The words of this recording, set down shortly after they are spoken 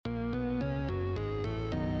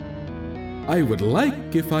I would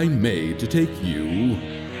like, if I may, to take you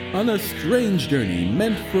on a strange journey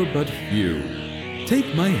meant for but few.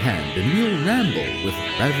 Take my hand and we'll ramble with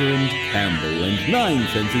Reverend Campbell and 9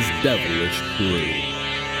 Senses' devilish crew.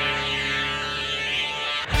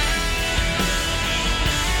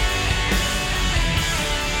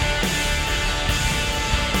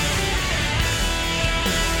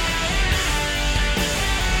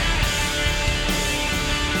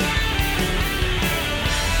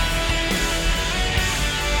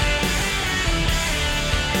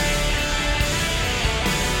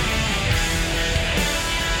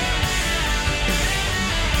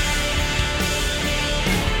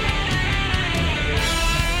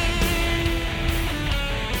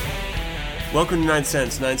 Welcome to 9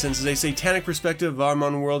 Cents. 9 Cents is a satanic perspective of our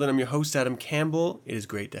modern world, and I'm your host, Adam Campbell. It is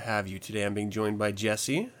great to have you today. I'm being joined by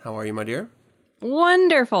Jesse. How are you, my dear?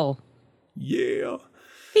 Wonderful. Yeah.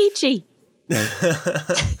 Peachy.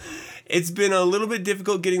 It's been a little bit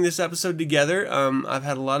difficult getting this episode together. I've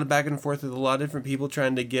had a lot of back and forth with a lot of different people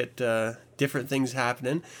trying to get different things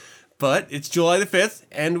happening. But it's July the 5th,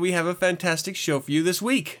 and we have a fantastic show for you this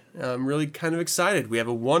week. I'm really kind of excited. We have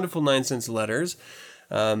a wonderful 9 Cents Letters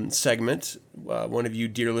segment. One of you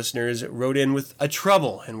dear listeners wrote in with a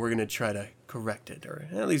trouble, and we're going to try to correct it, or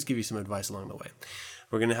at least give you some advice along the way.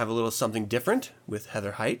 We're going to have a little something different with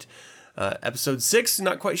Heather Height. Episode 6,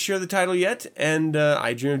 not quite sure the title yet, and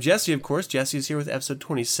I Dream of Jesse, of course. Jesse is here with episode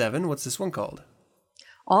 27. What's this one called?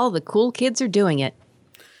 All the cool kids are doing it.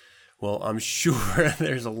 Well, I'm sure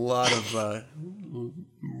there's a lot of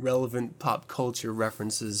relevant pop culture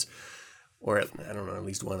references, or I don't know, at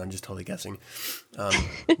least one, I'm just totally guessing,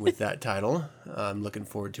 with that title. I'm looking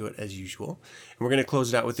forward to it as usual. And we're going to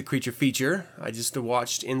close it out with the creature feature. I just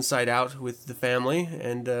watched Inside Out with the family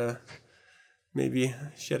and maybe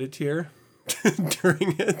shed a tear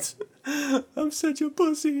during it. I'm such a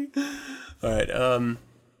pussy. All right,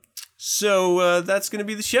 so that's going to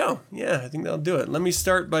be the show. Yeah, I think that'll do it. Let me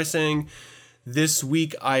start by saying this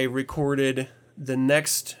week I recorded the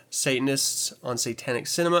next Satanists on Satanic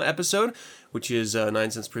Cinema episode, which is 9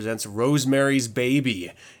 Cents Presents Rosemary's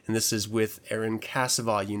Baby. And this is with Erin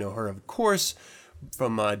Cassavaugh. You know her, of course,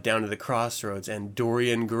 from Down to the Crossroads and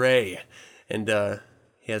Dorian Gray. And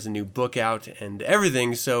he has a new book out and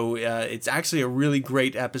everything. So it's actually a really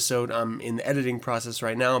great episode. I'm in the editing process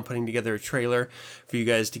right now. I'm putting together a trailer for you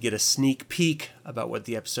guys to get a sneak peek about what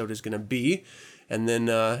the episode is going to be. And then,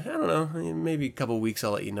 I don't know, maybe a couple of weeks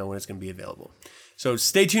I'll let you know when it's going to be available. So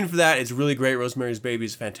stay tuned for that. It's really great. Rosemary's Baby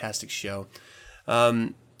is a fantastic show.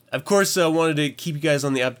 Of course, I wanted to keep you guys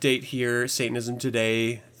on the update here. Satanism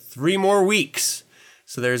Today, 3 more weeks.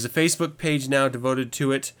 So there's a Facebook page now devoted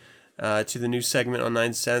to it, to the new segment on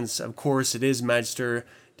 9 Cents. Of course, it is Magister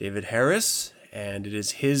David Harris, and it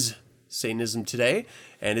is his Satanism Today.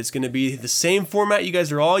 And it's going to be the same format you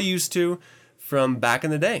guys are all used to from back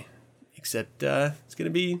in the day. Except it's going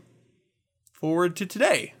to be forward to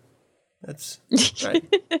today. That's right.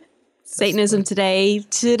 Satanism Today.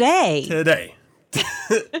 Today.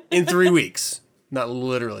 In 3 weeks. Not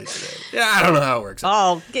literally today. Yeah, I don't know how it works.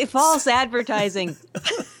 Oh, false advertising.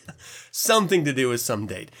 Something to do with some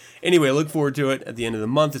date. Anyway, look forward to it at the end of the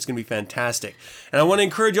month. It's going to be fantastic. And I want to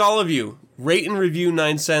encourage all of you, rate and review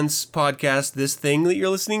 9 Cents Podcast, this thing that you're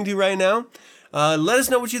listening to right now. Let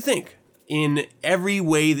us know what you think in every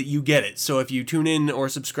way that you get it. So if you tune in or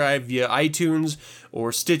subscribe via iTunes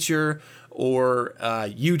or Stitcher or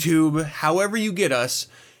YouTube, however you get us,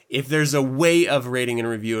 if there's a way of rating and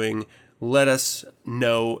reviewing, let us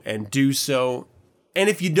know and do so. And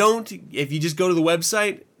if you don't, if you just go to the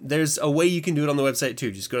website, there's a way you can do it on the website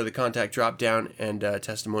too. Just go to the contact drop down and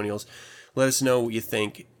testimonials. Let us know what you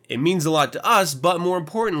think. It means a lot to us, but more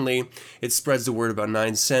importantly, it spreads the word about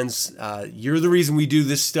 9 Cents. You're the reason we do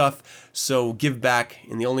this stuff, so give back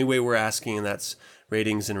in the only way we're asking, and that's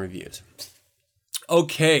ratings and reviews.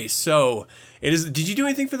 Okay, so it is. Did you do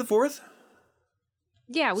anything for the 4th?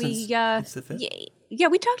 Yeah, Since the 5th? Yeah,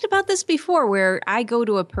 we talked about this before, where I go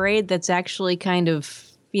to a parade that's actually kind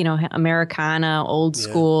of, Americana, old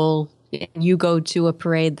school. And you go to a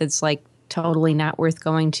parade that's like totally not worth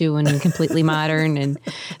going to and completely modern. And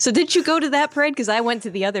so did you go to that parade? Because I went to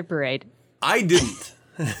the other parade. I didn't.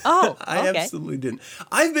 Oh, I okay. absolutely didn't.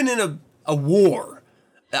 I've been in a war.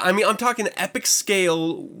 I mean, I'm talking epic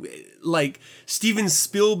scale, like Steven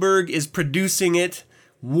Spielberg is producing it,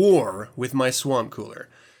 war with my swamp cooler.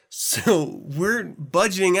 So we're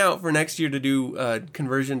budgeting out for next year to do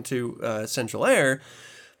conversion to central air,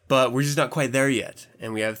 but we're just not quite there yet.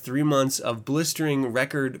 And we have 3 months of blistering,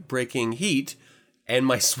 record-breaking heat, and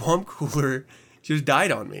my swamp cooler just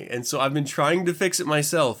died on me. And so I've been trying to fix it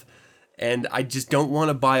myself, And I just don't want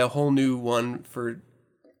to buy a whole new one for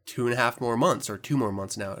 2.5 more months, or 2 more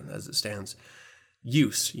months now as it stands.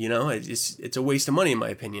 Use, it's a waste of money in my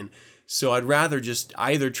opinion. So I'd rather just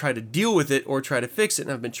either try to deal with it or try to fix it.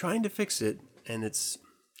 And I've been trying to fix it, and it's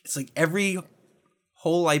like every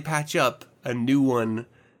hole I patch up, a new one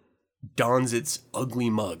dons its ugly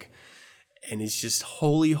mug. And it's just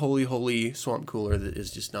holy swamp cooler that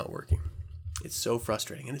is just not working. It's so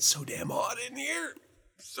frustrating, and it's so damn hot in here.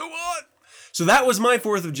 So hot. So that was my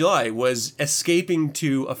 4th of July, was escaping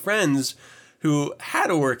to a friend's who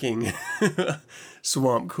had a working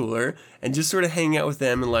swamp cooler, and just sort of hanging out with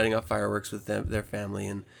them and lighting off fireworks with their family.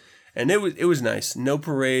 And it was nice. No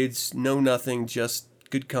parades, no nothing, just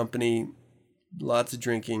good company, lots of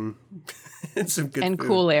drinking, and some good and food.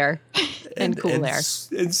 Cool air. And cool air.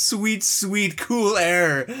 And sweet cool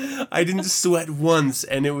air. I didn't sweat once,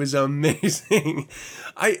 and it was amazing.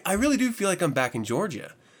 I really do feel like I'm back in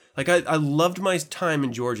Georgia. Like, I loved my time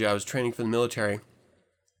in Georgia. I was training for the military.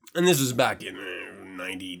 And this was back in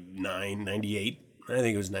 99, 98. I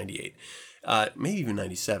think it was 98. Maybe even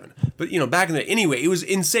 97. But, back in the... Anyway, it was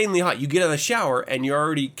insanely hot. You get out of the shower, and you're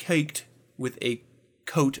already caked with a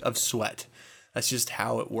coat of sweat. That's just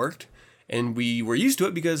how it worked. And we were used to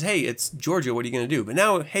it because, hey, it's Georgia. What are you going to do? But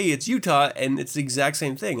now, hey, it's Utah, and it's the exact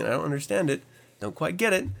same thing. And I don't understand it. Don't quite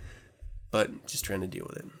get it. But just trying to deal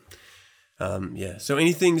with it. Yeah. So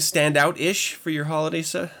anything stand out-ish for your holiday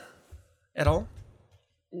at all?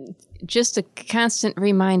 Just a constant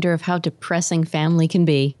reminder of how depressing family can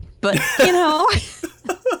be. But,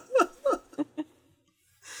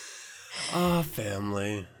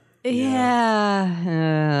 Family.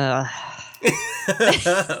 Yeah.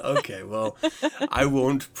 Okay, well, I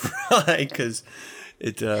won't pry because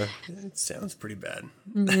it sounds pretty bad.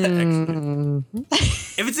 Actually.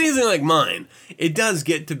 If it's anything like mine, it does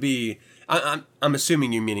get to be... I'm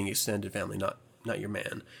assuming you're meaning extended family, not your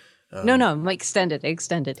man. No, extended. Okay,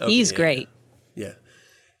 he's great. Yeah.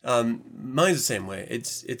 Mine's the same way.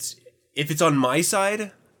 It's if it's on my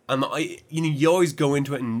side, you always go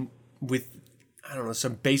into it with, I don't know,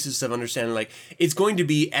 some basis of understanding, like, it's going to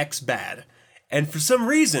be X bad. And for some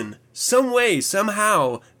reason, some way,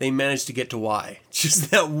 somehow, they managed to get to Y. Just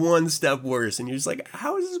that one step worse. And you're just like,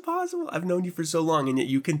 how is this possible? I've known you for so long, and yet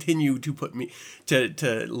you continue to put me,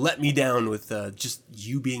 to let me down with just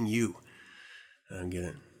you being you. I don't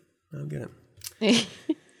get it.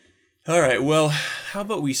 All right, well, how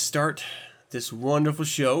about we start this wonderful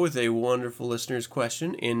show with a wonderful listener's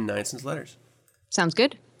question in 9 cents letters. Sounds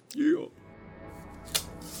good. Yeah.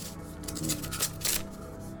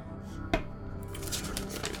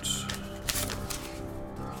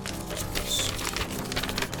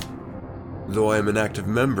 Though I am an active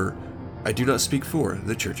member, I do not speak for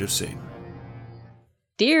the Church of Satan.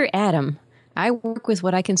 Dear Adam, I work with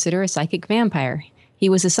what I consider a psychic vampire. He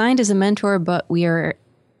was assigned as a mentor, but we are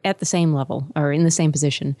at the same level, or in the same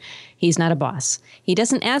position. He's not a boss. He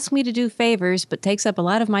doesn't ask me to do favors, but takes up a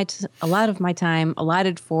lot of my time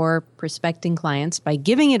allotted for prospecting clients by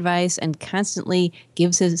giving advice and constantly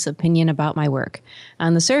gives his opinion about my work.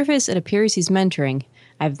 On the surface, it appears he's mentoring.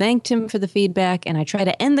 I've thanked him for the feedback, and I try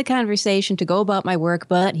to end the conversation to go about my work,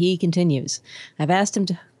 but he continues. I've asked him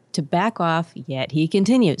to back off, yet he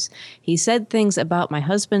continues. He said things about my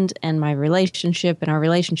husband and our relationship,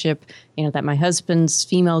 that my husband's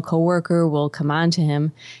female coworker will come on to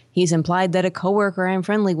him. He's implied that a coworker I'm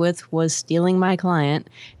friendly with was stealing my client,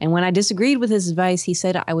 and when I disagreed with his advice, he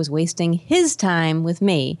said I was wasting his time with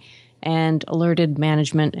me and alerted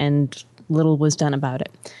management, and little was done about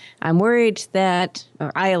it. I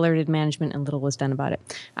alerted management and little was done about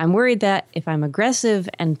it. I'm worried that if I'm aggressive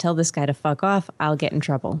and tell this guy to fuck off, I'll get in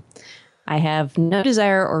trouble. I have no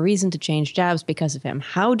desire or reason to change jobs because of him.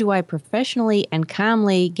 How do I professionally and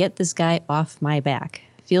calmly get this guy off my back?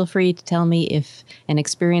 Feel free to tell me if an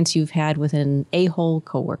experience you've had with an a-hole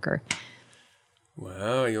coworker.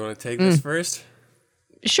 Wow, you want to take this first?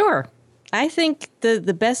 Sure. I think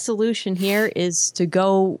the best solution here is to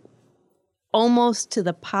go almost to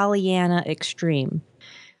the Pollyanna extreme,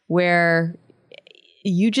 where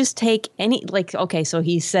you just take any, like, okay, so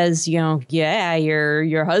he says, yeah,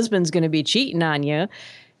 your husband's going to be cheating on you.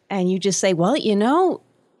 And you just say, well,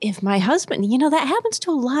 if my husband, that happens to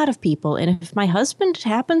a lot of people. And if my husband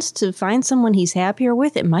happens to find someone he's happier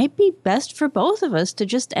with, it might be best for both of us to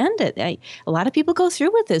just end it. A lot of people go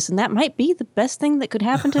through with this, and that might be the best thing that could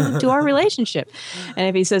happen to our relationship. And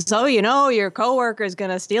if he says, your coworker is going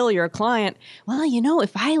to steal your client. Well,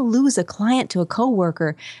 if I lose a client to a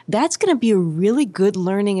coworker, that's going to be a really good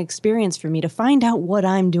learning experience for me to find out what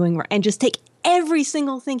I'm doing and just take every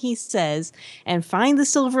single thing he says and find the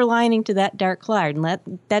silver lining to that dark cloud.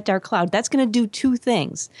 And that dark cloud, that's going to do two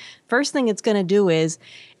things. First thing it's going to do is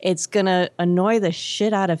it's going to annoy the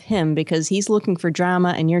shit out of him because he's looking for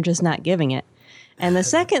drama and you're just not giving it. And the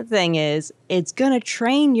second thing is it's going to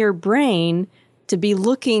train your brain to be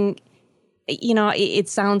looking. It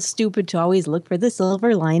sounds stupid to always look for the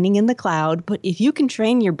silver lining in the cloud, but if you can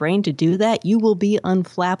train your brain to do that, you will be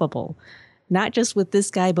unflappable. Not just with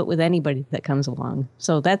this guy, but with anybody that comes along.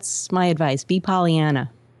 So that's my advice. Be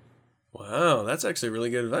Pollyanna. Wow, that's actually really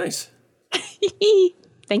good advice.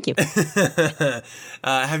 Thank you.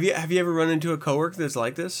 Have you ever run into a coworker that's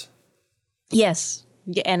like this? Yes,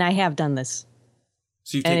 and I have done this.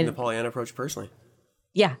 So you've taken the Pollyanna approach personally?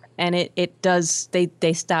 Yeah, and it does. They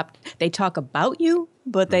talk about you,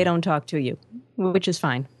 but they don't talk to you, which is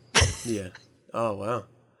fine. Yeah. Oh, wow.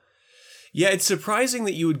 Yeah, it's surprising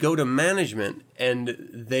that you would go to management and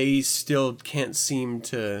they still can't seem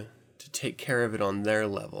to take care of it on their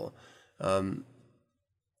level. And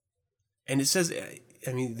it says,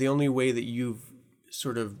 I mean, the only way that you've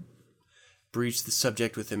sort of breached the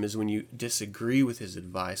subject with him is when you disagree with his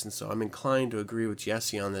advice. And so I'm inclined to agree with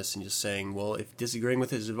Jesse on this and just saying, well, if disagreeing with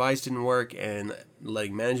his advice didn't work and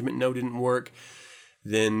letting management know didn't work,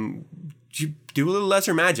 then you do a little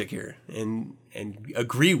lesser magic here and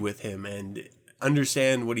agree with him and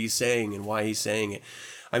understand what he's saying and why he's saying it.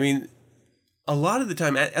 I mean, a lot of the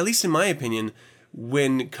time, at least in my opinion,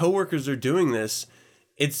 when coworkers are doing this,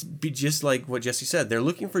 it's just like what Jesse said. They're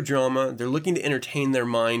looking for drama. They're looking to entertain their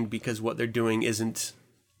mind because what they're doing isn't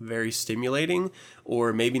very stimulating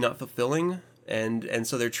or maybe not fulfilling. And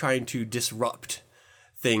so they're trying to disrupt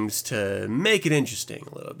things to make it interesting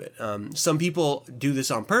a little bit. Some people do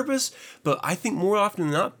this on purpose, but I think more often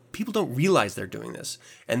than not, people don't realize they're doing this.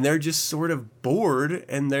 And they're just sort of bored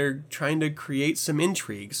and they're trying to create some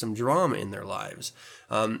intrigue, some drama in their lives.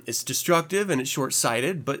 It's destructive and it's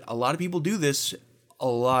short-sighted, but a lot of people do this a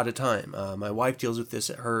lot of time. My wife deals with this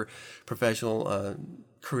at her professional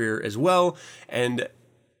career as well. And,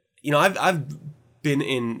 I've been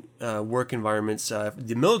in work environments,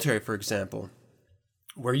 the military, for example,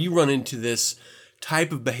 where you run into this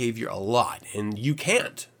type of behavior a lot and you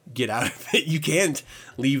can't get out of it. You can't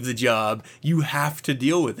leave the job. You have to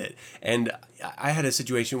deal with it. And I had a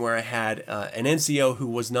situation where I had an NCO who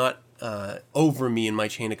was not over me in my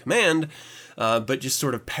chain of command, but just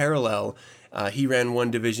sort of parallel. He ran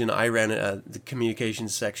one division, I ran the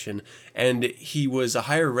communications section, and he was a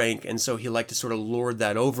higher rank, and so he liked to sort of lord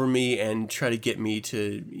that over me and try to get me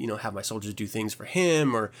to, have my soldiers do things for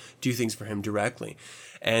him or do things for him directly.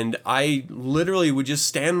 And I literally would just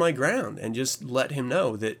stand my ground and just let him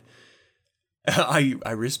know that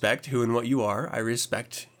I respect who and what you are. I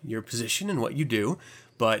respect your position and what you do,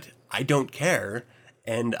 but I don't care.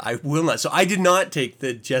 And I will not. So I did not take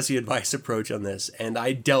the Jesse advice approach on this. And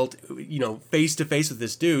I dealt, face to face with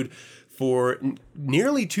this dude for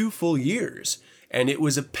nearly 2 full years. And it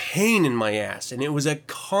was a pain in my ass. And it was a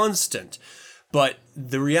constant. But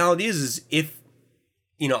the reality is if,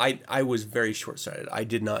 I was very short-sighted. I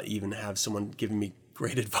did not even have someone giving me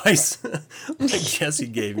great advice like Jesse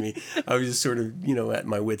gave me. I was just sort of, at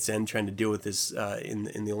my wit's end trying to deal with this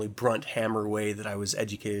in the only brunt hammer way that I was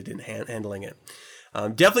educated in handling it.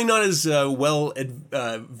 Definitely not as well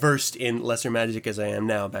versed in lesser magic as I am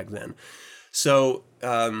now back then. So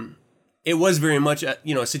it was very much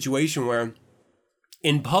a situation where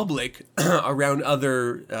in public around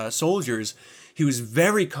other soldiers, he was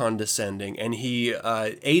very condescending and he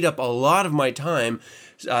ate up a lot of my time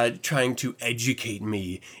trying to educate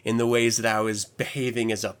me in the ways that I was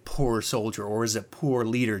behaving as a poor soldier or as a poor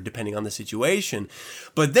leader, depending on the situation.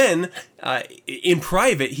 But then, in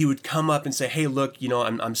private, he would come up and say, hey, look,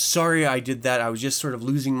 I'm sorry I did that. I was just sort of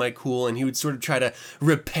losing my cool. And he would sort of try to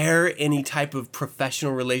repair any type of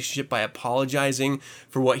professional relationship by apologizing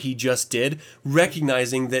for what he just did,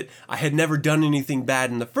 recognizing that I had never done anything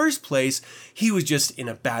bad in the first place. He was just in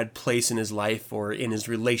a bad place in his life or in his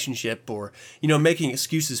relationship or, making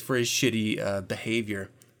excuses for his shitty behavior.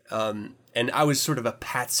 And I was sort of a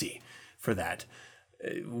patsy for that,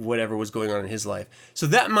 whatever was going on in his life. So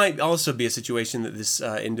that might also be a situation that this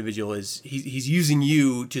individual he's using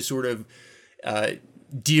you to sort of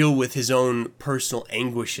deal with his own personal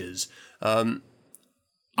anguishes.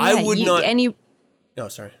 I would not... Oh,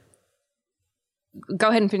 sorry. Go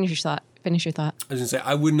ahead and finish your thought. I was going to say,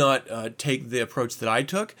 I would not take the approach that I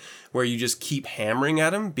took, where you just keep hammering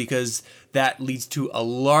at him, because that leads to a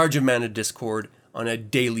large amount of discord on a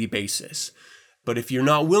daily basis. But if you're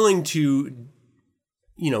not willing to,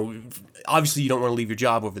 obviously you don't want to leave your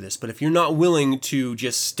job over this, but if you're not willing to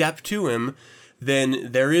just step to him,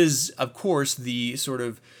 then there is, of course, the sort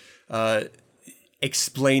of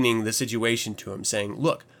explaining the situation to him, saying,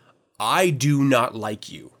 look, I do not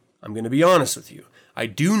like you. I'm going to be honest with you. I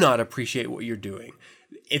do not appreciate what you're doing.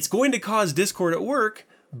 It's going to cause discord at work,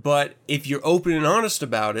 but if you're open and honest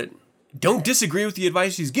about it, don't disagree with the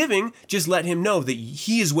advice he's giving, just let him know that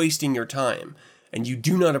he is wasting your time and you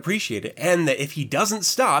do not appreciate it, and that if he doesn't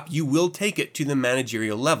stop, you will take it to the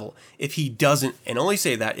managerial level. If he doesn't, and only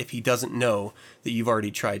say that if he doesn't know that you've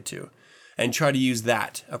already tried to, and try to use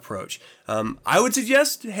that approach. I would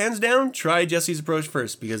suggest, hands down, try Jesse's approach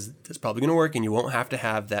first, because it's probably going to work and you won't have to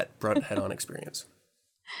have that brunt head-on experience.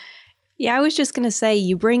 Yeah, I was just going to say,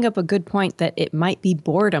 you bring up a good point that it might be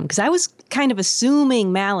boredom, because I was kind of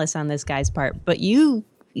assuming malice on this guy's part, but you're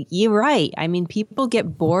right. I mean, people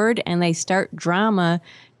get bored and they start drama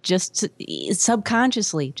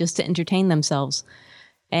subconsciously, just to entertain themselves.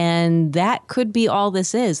 And that could be all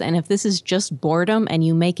this is. And if this is just boredom and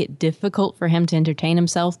you make it difficult for him to entertain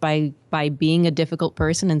himself by being a difficult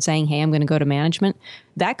person and saying, hey, I'm going to go to management,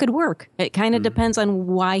 that could work. It kind of depends on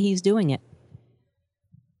why he's doing it.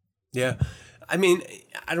 Yeah. I mean,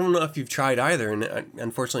 I don't know if you've tried either, and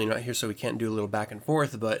unfortunately you're not here, so we can't do a little back and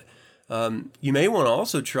forth, but you may want to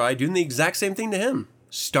also try doing the exact same thing to him.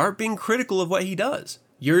 Start being critical of what he does.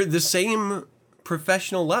 You're the same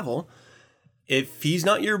professional level. If he's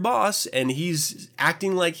not your boss and he's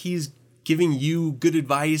acting like he's giving you good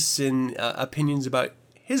advice and opinions about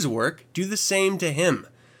his work, do the same to him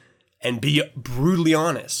and be brutally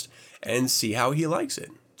honest and see how he likes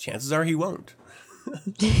it. Chances are he won't.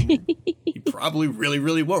 He probably really,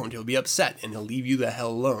 really won't. He'll be upset and he'll leave you the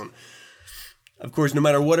hell alone. Of course, no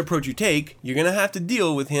matter what approach you take, you're going to have to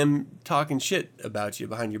deal with him talking shit about you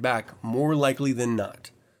behind your back, more likely than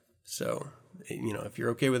not. So, if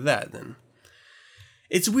you're okay with that, then...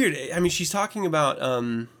 It's weird. I mean, she's talking about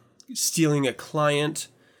stealing a client,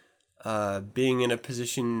 being in a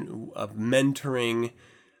position of mentoring.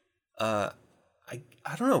 I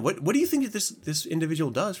don't know. What do you think that this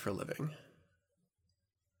individual does for a living?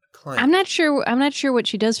 Client. I'm not sure what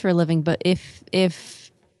she does for a living, but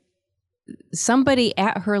if somebody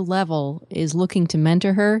at her level is looking to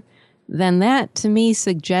mentor her, then that to me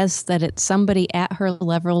suggests that it's somebody at her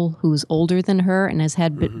level who's older than her and has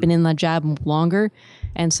been in the job longer.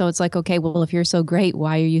 And so it's like, okay, well, if you're so great,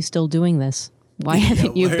 why are you still doing this? Why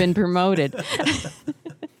haven't you been promoted?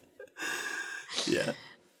 Yeah.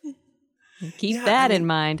 Keep that in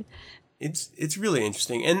mind. It's really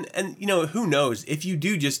interesting. And who knows? If you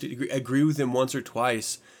do just agree with him once or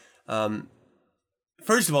twice,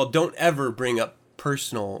 first of all, don't ever bring up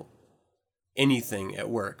personal anything at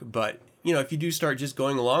work. But, if you do start just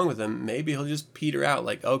going along with him, maybe he'll just peter out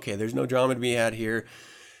like, okay, there's no drama to be had here.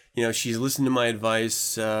 She's listened to my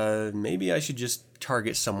advice. Maybe I should just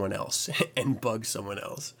target someone else and bug someone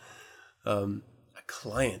else. A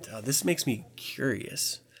client. This makes me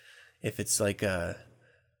curious if it's like an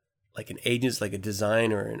agent, like a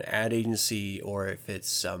design or an ad agency, or if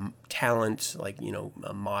it's talent, like,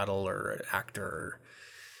 a model or an actor.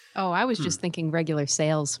 Oh, I was just thinking regular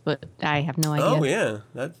sales, but I have no idea. Oh, yeah.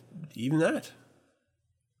 That.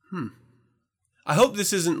 I hope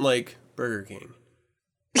this isn't like Burger King.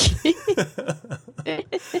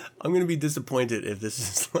 I'm going to be disappointed if this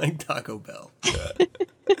is like Taco Bell.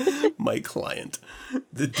 My client,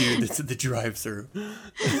 the dude that's at the drive-thru.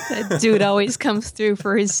 That dude always comes through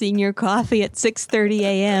for his senior coffee at 6:30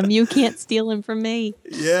 a.m. You can't steal him from me.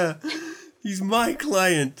 Yeah, he's my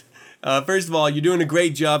client. First of all, you're doing a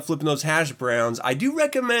great job flipping those hash browns. I do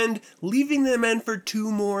recommend leaving them in for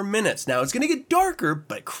 2 more minutes. Now, it's going to get darker,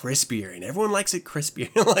 but crispier, and everyone likes it crispier.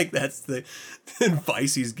 Like, that's the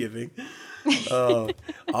advice he's giving.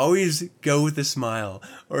 Always go with a smile.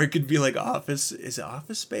 Or it could be like Office. Is it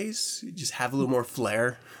Office Space? Just have a little more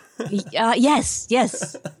flair. Yes.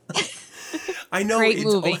 I know. Great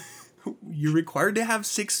movie. You're required to have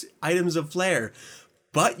 6 items of flair.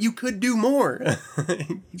 But you could do more.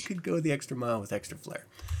 You could go the extra mile with extra flair.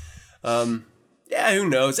 Yeah, who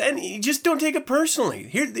knows? And you just don't take it personally.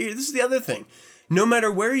 This is the other thing. No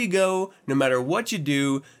matter where you go, no matter what you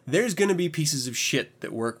do, there's going to be pieces of shit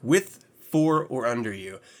that work with, for, or under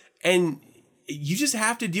you. And you just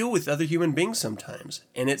have to deal with other human beings sometimes.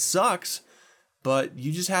 And it sucks, but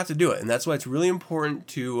you just have to do it. And that's why it's really important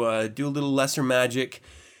to do a little lesser magic,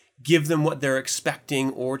 give them what they're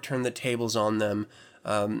expecting, or turn the tables on them.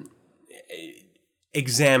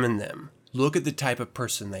 Examine them. Look at the type of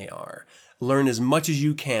person they are. Learn as much as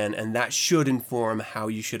you can, and that should inform how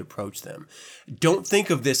you should approach them. Don't think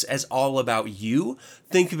of this as all about you.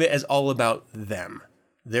 Think of it as all about them.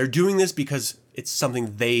 They're doing this because it's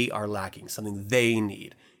something they are lacking, something they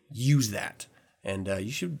need. Use that. and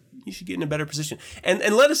you should get in a better position.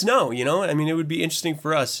 And let us know. I mean, it would be interesting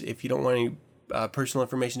for us if you don't want any personal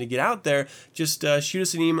information to get out there. Just shoot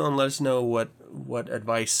us an email and let us know what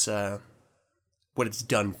advice, what it's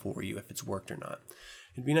done for you, if it's worked or not.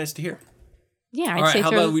 It'd be nice to hear. Yeah, All right,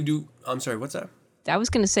 how about we do... I'm sorry, what's that? I was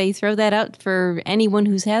going to say, throw that out for anyone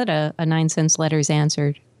who's had a 9 cents letters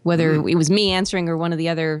answered, whether it was me answering or one of the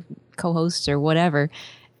other co-hosts or whatever.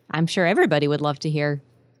 I'm sure everybody would love to hear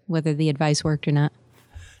whether the advice worked or not.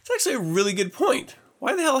 It's actually a really good point.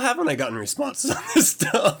 Why the hell haven't I gotten responses on this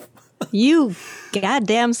stuff? You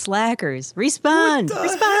goddamn slackers. Respond.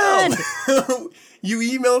 Respond. You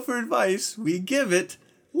email for advice. We give it.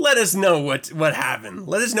 Let us know what happened.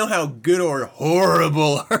 Let us know how good or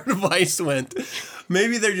horrible our advice went.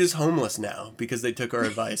 Maybe they're just homeless now because they took our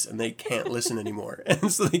advice and they can't listen anymore. And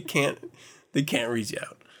so they can't reach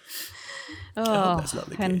out. Oh, that's not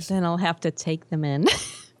the and case. then I'll have to take them in.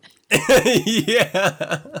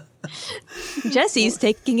 Yeah. Jesse's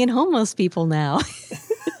taking in homeless people now.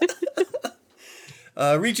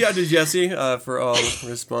 Reach out to Jessie for all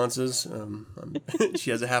responses.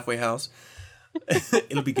 She has a halfway house.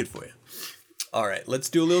 It'll be good for you. All right, let's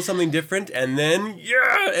do a little something different, and then,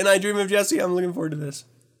 and I Dream of Jessie. I'm looking forward to this.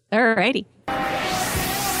 All righty.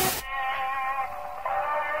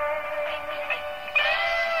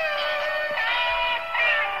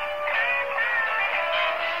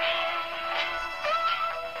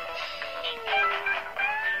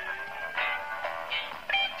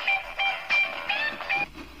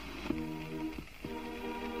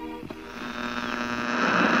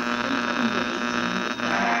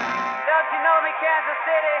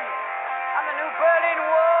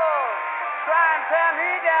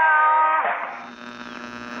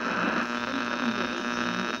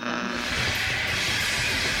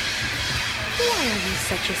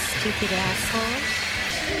 Such a stupid asshole.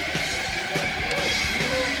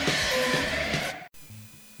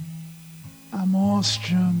 I'm all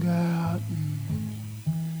strung out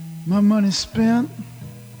and my money spent.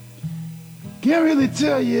 Can't really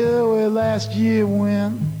tell you where last year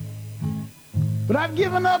went, but I've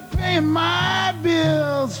given up paying my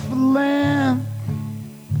bills for land.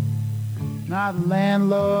 Now the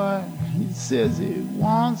landlord, he says he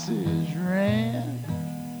wants his rent.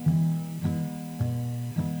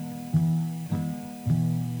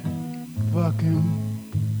 Fuck him.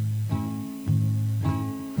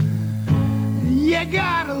 You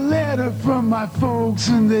got a letter from my folks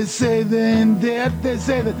and they say they're in debt. They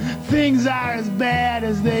say that things are as bad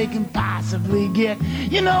as they can possibly get.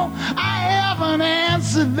 I haven't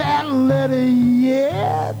answered that letter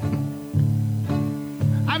yet.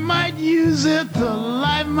 I might use it to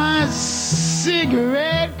light my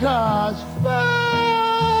cigarette, 'cause fuck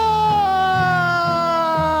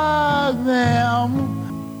them.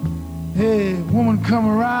 Hey, woman come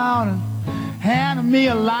around and handed me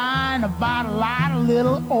a line about a lot of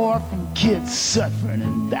little orphan kids suffering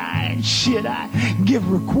and dying. Shit, I give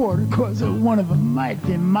her a quarter 'cause one of them might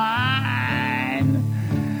be mine.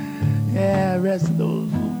 Yeah, the rest of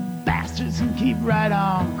those bastards can keep right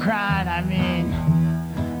on crying. I mean,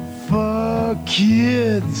 fuck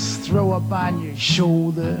kids, throw up on your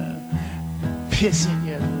shoulder, piss in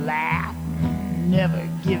your lap, never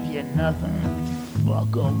give you nothing.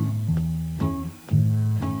 Fuck 'em.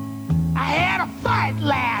 I had a fight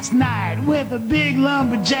last night with a big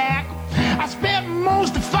lumberjack. I spent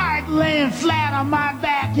most of the fight laying flat on my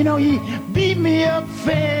back. He beat me up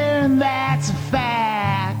fair, and that's a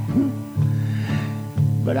fact.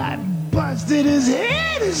 But I busted his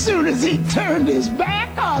head as soon as he turned his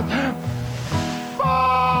back on.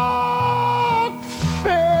 Fuck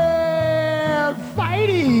fair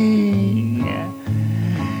fighting.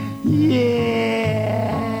 Yeah.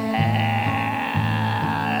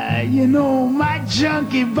 My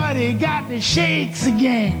junkie buddy got the shakes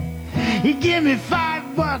again. He gave me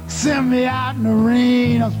 $5, sent me out in the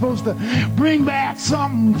rain. I'm supposed to bring back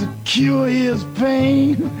something to cure his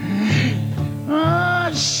pain.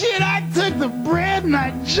 Oh, shit, I took the bread and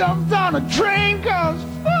I jumped on a train, 'cause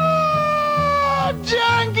fuck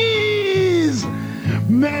junkies,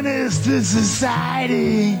 menace to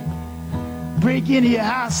society. Break into your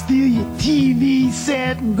house, steal your TV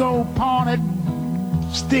set and go pawn it.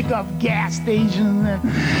 Stick up gas stations and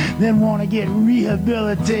then want to get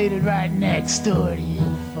rehabilitated right next door to you.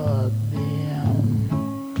 Fuck them.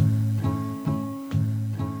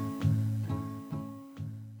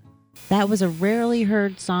 That was a rarely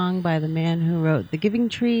heard song by the man who wrote The Giving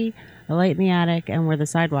Tree, A Light in the Attic, and Where the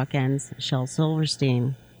Sidewalk Ends, Shel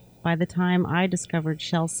Silverstein. By the time I discovered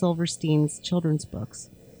Shel Silverstein's children's books,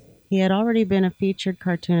 he had already been a featured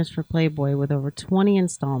cartoonist for Playboy with over 20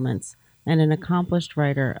 installments, and an accomplished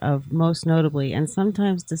writer of most notably and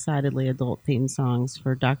sometimes decidedly adult-themed songs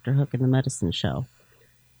for Dr. Hook and the Medicine Show.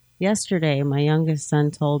 Yesterday, my youngest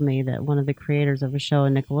son told me that one of the creators of a show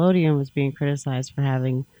on Nickelodeon was being criticized for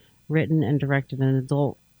having written and directed an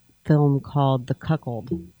adult film called The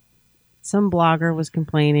Cuckold. Some blogger was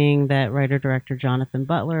complaining that writer-director Jonathan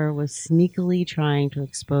Butler was sneakily trying to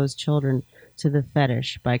expose children to the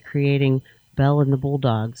fetish by creating Belle and the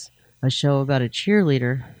Bulldogs, a show about a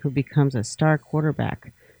cheerleader who becomes a star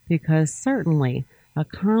quarterback, because certainly a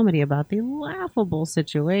comedy about the laughable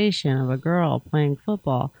situation of a girl playing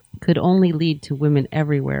football could only lead to women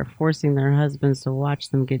everywhere forcing their husbands to watch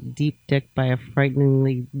them get deep-dicked by a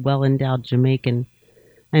frighteningly well-endowed Jamaican.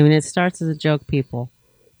 I mean, it starts as a joke, people.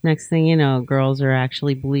 Next thing you know, girls are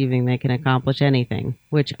actually believing they can accomplish anything,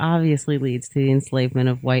 which obviously leads to the enslavement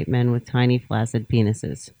of white men with tiny flaccid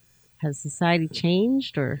penises. Has society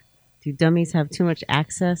changed, or do dummies have too much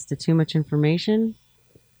access to too much information?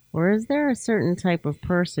 Or is there a certain type of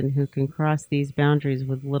person who can cross these boundaries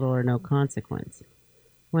with little or no consequence?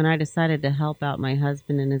 When I decided to help out my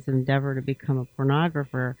husband in his endeavor to become a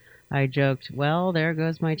pornographer, I joked, well, there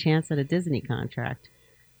goes my chance at a Disney contract.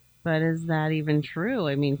 But is that even true?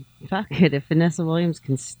 I mean, fuck it. If Vanessa Williams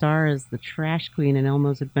can star as the trash queen in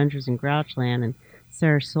Elmo's Adventures in Grouchland and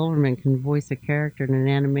Sarah Silverman can voice a character in an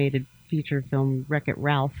animated feature film, Wreck-It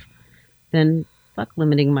Ralph, then fuck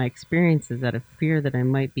limiting my experiences out of fear that I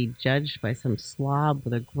might be judged by some slob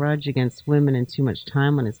with a grudge against women and too much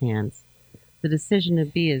time on his hands. The decision to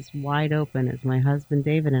be as wide open as my husband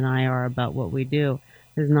David and I are about what we do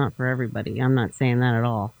is not for everybody. I'm not saying that at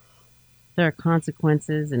all. There are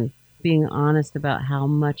consequences, and being honest about how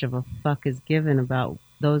much of a fuck is given about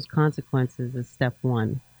those consequences is step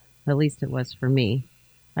one. At least it was for me.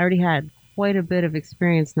 I already had quite a bit of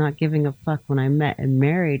experience not giving a fuck when I met and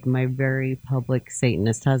married my very public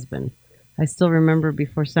Satanist husband. I still remember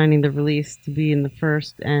before signing the release to be in the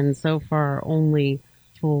first and so far only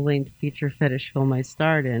full-length feature fetish film I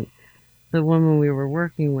starred in, the woman we were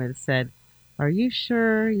working with said, "Are you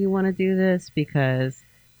sure you want to do this? Because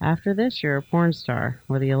after this, you're a porn star,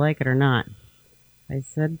 whether you like it or not." I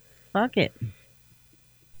said, fuck it.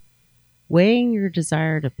 Weighing your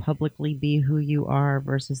desire to publicly be who you are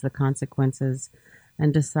versus the consequences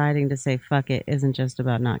and deciding to say fuck it isn't just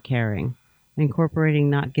about not caring. Incorporating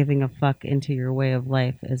not giving a fuck into your way of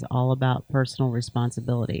life is all about personal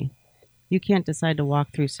responsibility. You can't decide to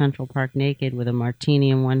walk through Central Park naked with a martini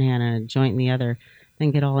in one hand and a joint in the other,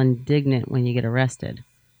 then get all indignant when you get arrested.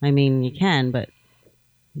 I mean, you can, but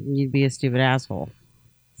you'd be a stupid asshole.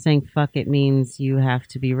 Saying fuck it means you have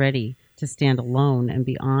to be ready to stand alone and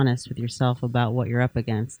be honest with yourself about what you're up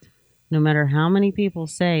against. No matter how many people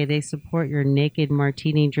say they support your naked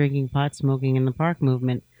martini drinking, pot smoking in the park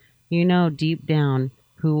movement, you know deep down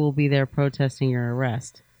who will be there protesting your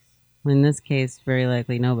arrest. In this case, very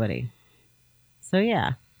likely nobody. So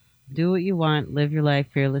yeah, do what you want, live your life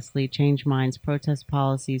fearlessly, change minds, protest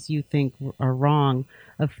policies you think are wrong,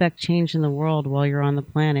 affect change in the world while you're on the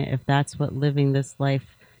planet if that's what living this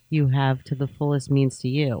life you have to the fullest means to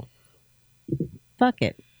you. Fuck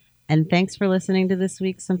it. And thanks for listening to this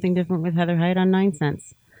week's Something Different with Heather Height on 9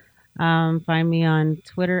 Cents. Find me on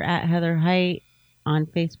Twitter at Heather Height, on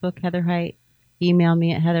Facebook Heather Height, email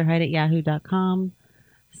me at heatherheight@yahoo.com.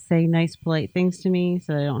 Say nice, polite things to me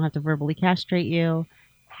so I don't have to verbally castrate you.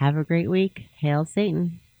 Have a great week. Hail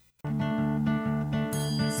Satan.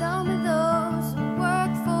 Some of those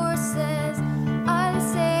workforces are the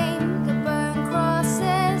same that burn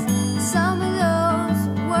crosses. Some of those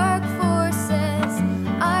workforces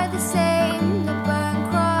are the same that burn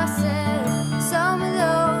crosses. Some of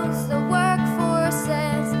those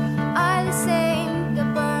workforces are the same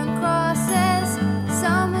that burn crosses.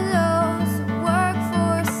 Some of those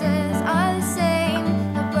workforces are the same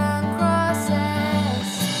that burn crosses.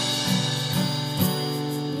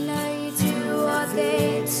 Know you do what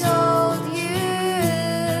they told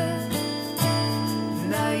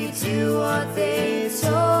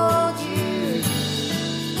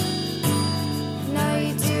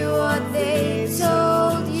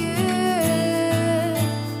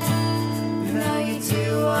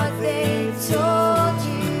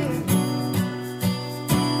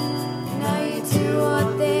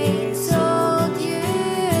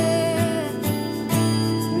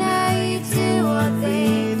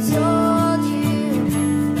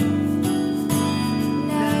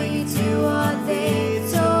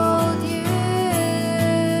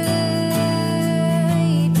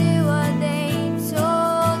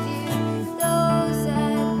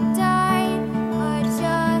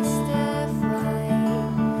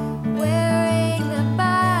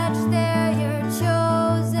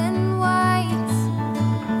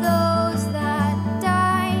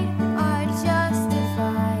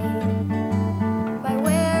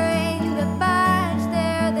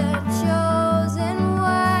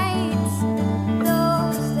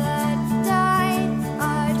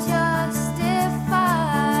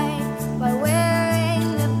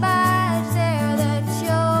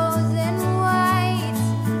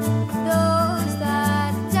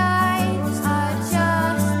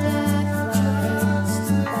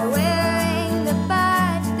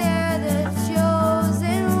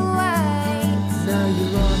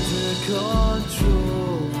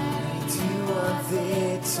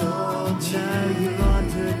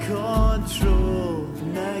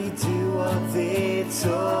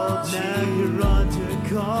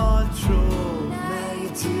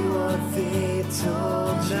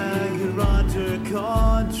told you. Now you're under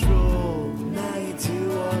control. Now you do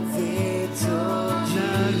what they told you.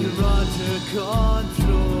 Now you're under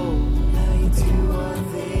control. Now you do what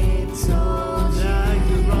they told you. Now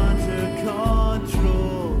you're under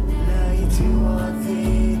control. Now you do what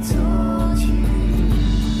they told you.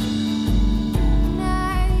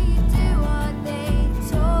 Now you do what they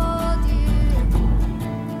told you.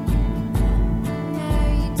 Now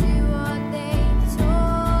you do what they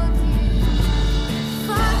told you.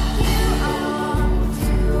 Fuck you, I won't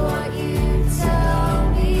do what you tell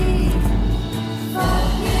me. Fuck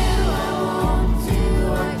you, I won't do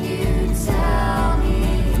what you tell me.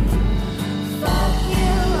 Fuck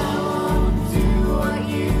you, I won't do what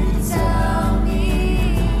you tell me.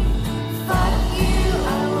 Fuck you,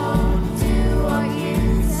 I won't do what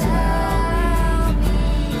you tell me.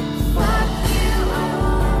 Fuck you, I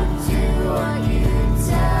won't do what you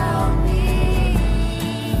tell me.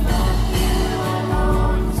 Fuck you, I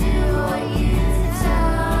won't do what you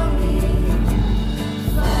tell me.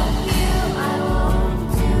 Fuck you, I won't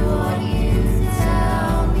do what you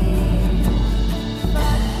tell me.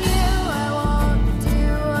 Fuck you, I won't do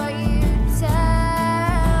what you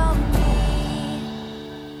tell me.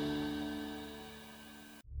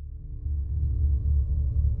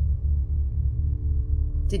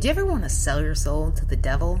 Did you ever want to sell your soul to the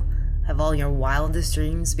devil? Have all your wildest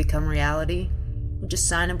dreams become reality? Or just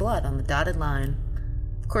sign in blood on the dotted line?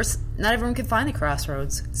 Of course, not everyone can find a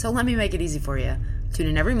crossroads, so let me make it easy for you. Tune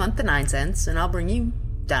in every month to 9 cents, and I'll bring you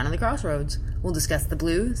Down to the Crossroads. We'll discuss the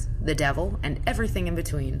blues, the devil, and everything in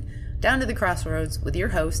between. Down to the Crossroads with your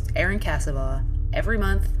host, Aaron Casava, every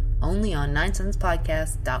month, only on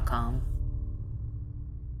 9centspodcast.com.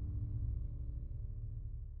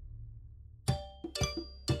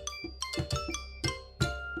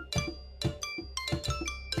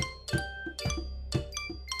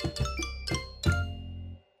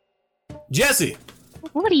 Jesse.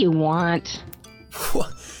 What do you want?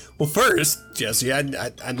 Well, first, Jesse,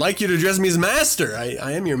 I'd like you to address me as master.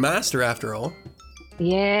 I am your master, after all.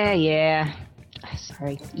 Yeah.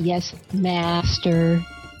 Sorry. Yes, master.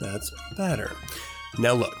 That's better.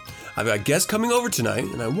 Now look, I've got guests coming over tonight,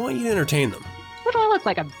 and I want you to entertain them. What do I look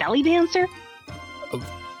like, a belly dancer?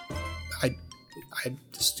 I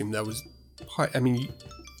assume that was part. I mean,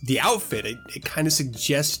 the outfit, it kind of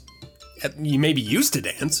suggests you may be used to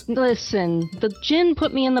dance. Listen, the gin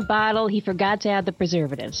put me in the bottle. He forgot to add the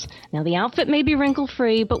preservatives. Now, the outfit may be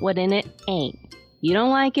wrinkle-free, but what in it ain't. You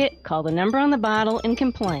don't like it? Call the number on the bottle and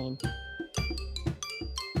complain.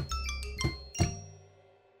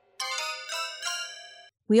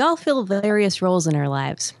 We all fill various roles in our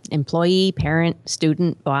lives: employee, parent,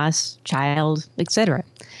 student, boss, child, etc.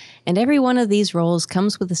 And every one of these roles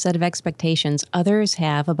comes with a set of expectations others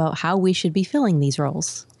have about how we should be filling these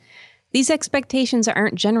roles. These expectations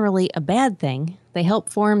aren't generally a bad thing. They help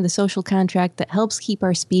form the social contract that helps keep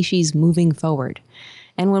our species moving forward.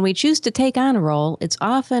 And when we choose to take on a role, it's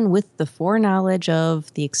often with the foreknowledge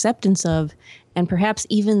of, the acceptance of, and perhaps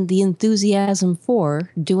even the enthusiasm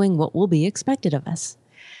for doing what will be expected of us.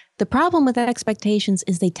 The problem with expectations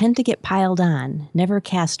is they tend to get piled on, never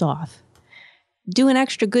cast off. Do an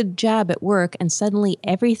extra good job at work and suddenly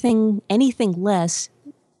anything less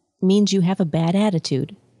means you have a bad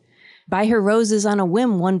attitude. Buy her roses on a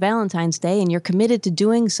whim one Valentine's Day and you're committed to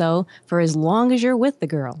doing so for as long as you're with the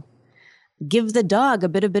girl. Give the dog a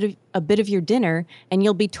bit of your dinner and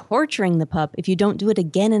you'll be torturing the pup if you don't do it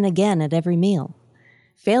again and again at every meal.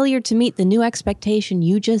 Failure to meet the new expectation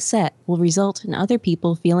you just set will result in other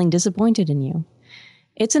people feeling disappointed in you.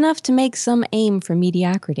 It's enough to make some aim for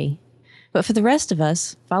mediocrity. But for the rest of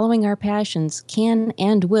us, following our passions can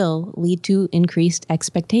and will lead to increased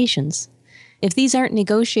expectations. If these aren't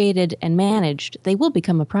negotiated and managed, they will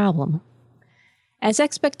become a problem. As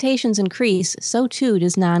expectations increase, so too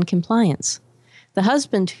does non-compliance. The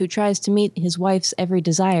husband who tries to meet his wife's every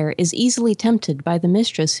desire is easily tempted by the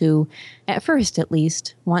mistress who, at first at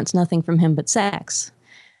least, wants nothing from him but sex.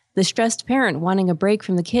 The stressed parent wanting a break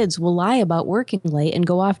from the kids will lie about working late and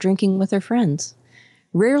go off drinking with her friends.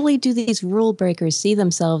 Rarely do these rule breakers see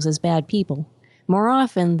themselves as bad people. More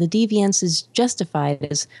often, the deviance is justified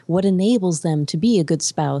as what enables them to be a good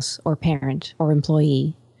spouse or parent or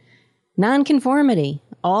employee. Nonconformity.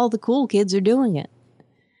 All the cool kids are doing it.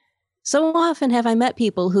 So often have I met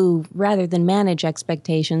people who, rather than manage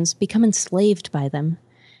expectations, become enslaved by them.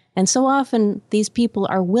 And so often these people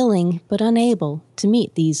are willing but unable to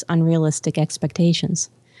meet these unrealistic expectations.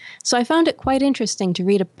 So I found it quite interesting to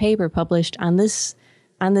read a paper published on this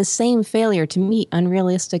same failure to meet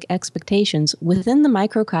unrealistic expectations within the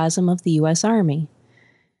microcosm of the U.S. Army.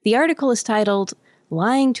 The article is titled,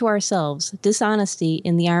 Lying to Ourselves, Dishonesty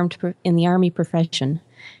in the Army Profession,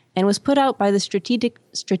 and was put out by the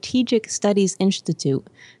Strategic Studies Institute,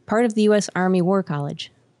 part of the U.S. Army War College.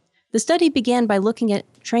 The study began by looking at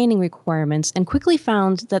training requirements and quickly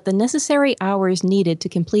found that the necessary hours needed to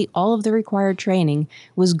complete all of the required training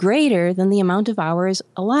was greater than the amount of hours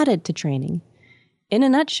allotted to training. In a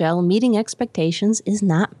nutshell, meeting expectations is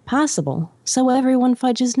not possible, so everyone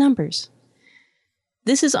fudges numbers.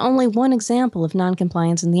 This is only one example of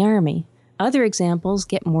noncompliance in the Army. Other examples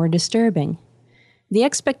get more disturbing. The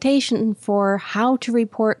expectation for how to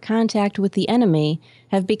report contact with the enemy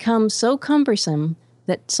have become so cumbersome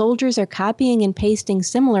that soldiers are copying and pasting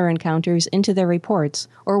similar encounters into their reports,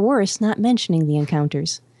 or worse, not mentioning the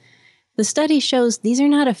encounters. The study shows these are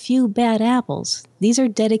not a few bad apples. These are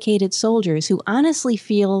dedicated soldiers who honestly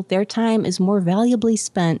feel their time is more valuably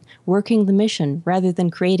spent working the mission rather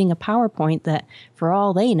than creating a PowerPoint that, for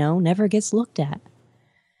all they know, never gets looked at.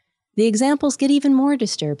 The examples get even more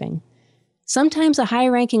disturbing. Sometimes a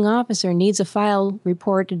high-ranking officer needs a file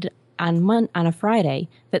reported on a Friday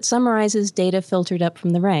that summarizes data filtered up from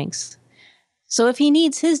the ranks. So if he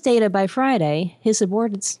needs his data by Friday, his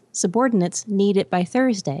subordinates need it by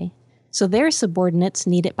Thursday. So their subordinates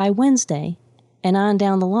need it by Wednesday, and on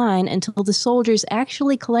down the line until the soldiers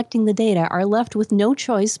actually collecting the data are left with no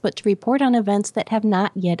choice but to report on events that have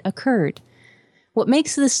not yet occurred. What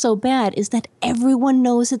makes this so bad is that everyone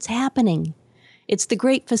knows it's happening. It's the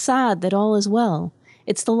great facade that all is well.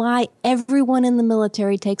 It's the lie everyone in the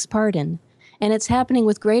military takes part in. And it's happening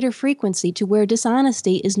with greater frequency to where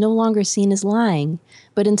dishonesty is no longer seen as lying,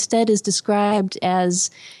 but instead is described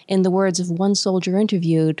as, in the words of one soldier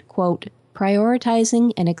interviewed, quote,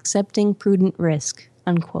 prioritizing and accepting prudent risk,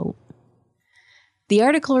 unquote. The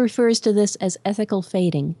article refers to this as ethical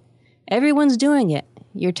fading. Everyone's doing it.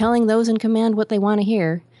 You're telling those in command what they want to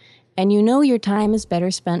hear, and you know your time is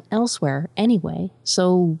better spent elsewhere anyway,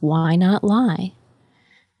 so why not lie?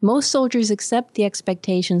 Most soldiers accept the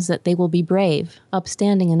expectations that they will be brave,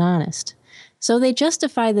 upstanding, and honest. So they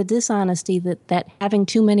justify the dishonesty that having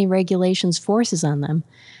too many regulations forces on them.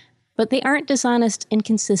 But they aren't dishonest in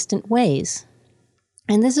consistent ways.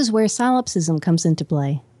 And this is where solipsism comes into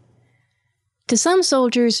play. To some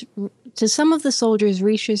of the soldiers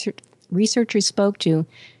researchers spoke to,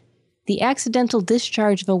 the accidental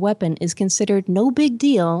discharge of a weapon is considered no big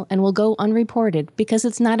deal and will go unreported because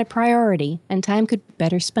it's not a priority and time could be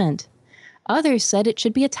better spent. Others said it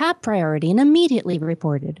should be a top priority and immediately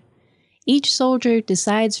reported. Each soldier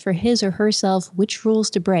decides for his or herself which rules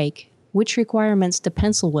to break, which requirements to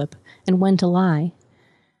pencil whip, and when to lie.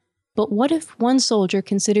 But what if one soldier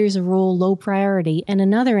considers a rule low priority and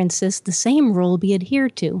another insists the same rule be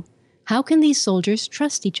adhered to? How can these soldiers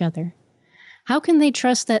trust each other? How can they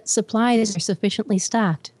trust that supplies are sufficiently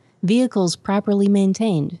stocked, vehicles properly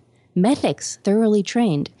maintained, medics thoroughly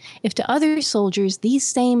trained, if to other soldiers these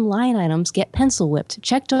same line items get pencil whipped,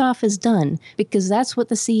 checked off as done, because that's what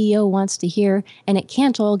the CEO wants to hear, and it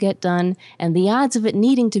can't all get done, and the odds of it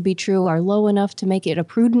needing to be true are low enough to make it a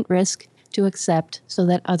prudent risk to accept so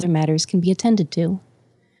that other matters can be attended to.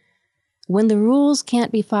 When the rules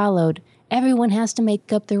can't be followed, everyone has to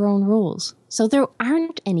make up their own rules, so there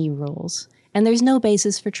aren't any rules. And there's no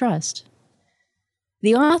basis for trust.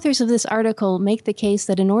 The authors of this article make the case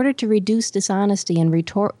that in order to reduce dishonesty and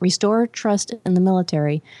restore trust in the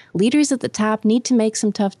military, leaders at the top need to make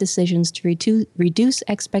some tough decisions to reduce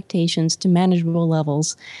expectations to manageable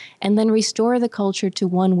levels, and then restore the culture to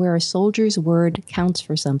one where a soldier's word counts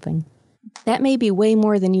for something. That may be way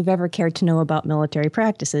more than you've ever cared to know about military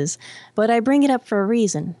practices, but I bring it up for a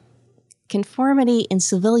reason. Conformity in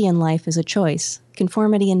civilian life is a choice.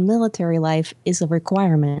 Conformity in military life is a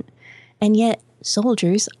requirement. And yet,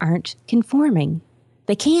 soldiers aren't conforming.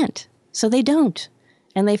 They can't, so they don't.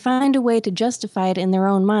 And they find a way to justify it in their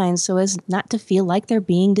own minds so as not to feel like they're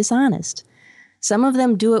being dishonest. Some of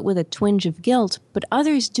them do it with a twinge of guilt, but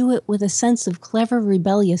others do it with a sense of clever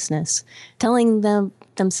rebelliousness, telling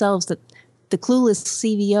themselves that the clueless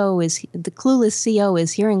CO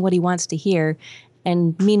is hearing what he wants to hear,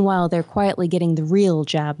 and meanwhile they're quietly getting the real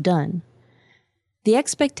job done. The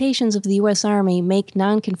expectations of the U.S. Army make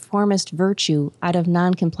nonconformist virtue out of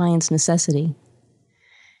noncompliance necessity.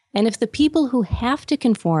 And if the people who have to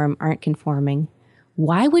conform aren't conforming,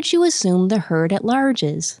 why would you assume the herd at large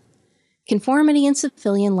is? Conformity in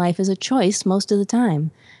civilian life is a choice most of the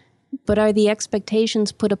time, but are the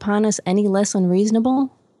expectations put upon us any less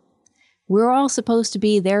unreasonable? We're all supposed to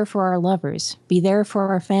be there for our lovers, be there for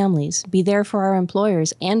our families, be there for our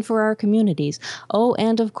employers, and for our communities. Oh,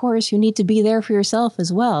 and of course, you need to be there for yourself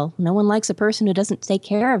as well. No one likes a person who doesn't take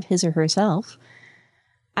care of his or herself.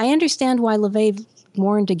 I understand why LaVey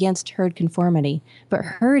warned against herd conformity, but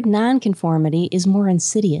herd nonconformity is more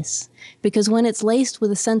insidious, because when it's laced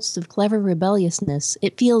with a sense of clever rebelliousness,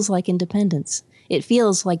 it feels like independence. It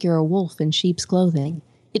feels like you're a wolf in sheep's clothing.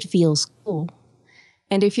 It feels cool.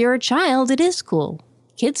 And if you're a child, it is cool.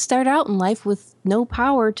 Kids start out in life with no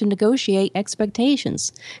power to negotiate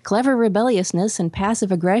expectations. Clever rebelliousness and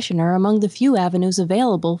passive aggression are among the few avenues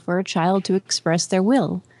available for a child to express their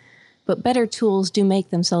will. But better tools do make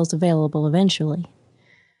themselves available eventually.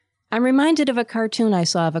 I'm reminded of a cartoon I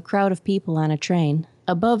saw of a crowd of people on a train.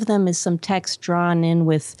 Above them is some text drawn in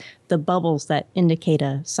with the bubbles that indicate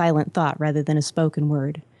a silent thought rather than a spoken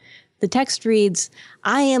word. The text reads,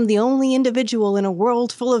 "I am the only individual in a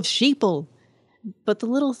world full of sheeple." But the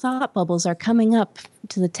little thought bubbles are coming up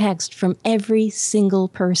to the text from every single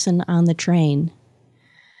person on the train.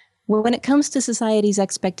 When it comes to society's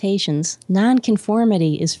expectations,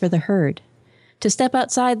 nonconformity is for the herd. To step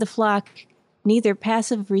outside the flock, neither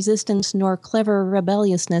passive resistance nor clever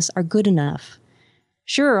rebelliousness are good enough.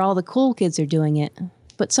 Sure, all the cool kids are doing it,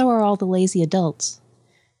 but so are all the lazy adults.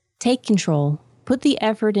 Take control. Put the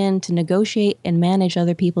effort in to negotiate and manage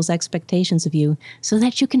other people's expectations of you so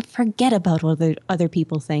that you can forget about what other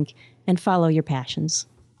people think and follow your passions.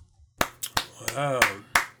 Wow.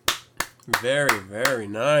 Very, very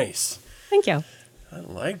nice. Thank you. I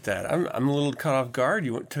like that. I'm a little caught off guard.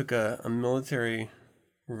 You took a military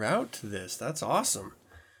route to this. That's awesome.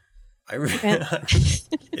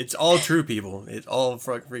 It's all true, people. It's all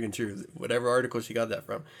freaking true. Whatever article she got that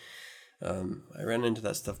from. I ran into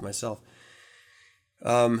that stuff myself.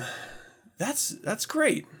 That's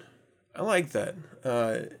great. I like that.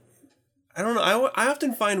 I don't know. I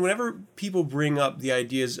often find whenever people bring up the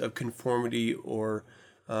ideas of conformity or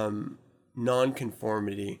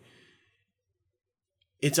non-conformity,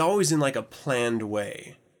 it's always in like a planned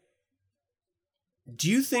way. Do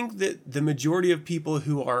you think that the majority of people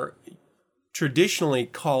who are traditionally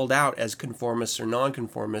called out as conformists or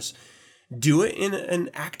non-conformists do it in an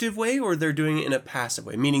active way, or they're doing it in a passive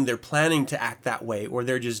way, meaning they're planning to act that way, or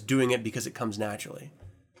they're just doing it because it comes naturally?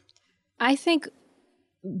 I think,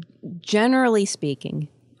 generally speaking,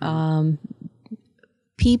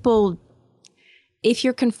 people, if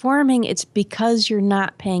you're conforming, it's because you're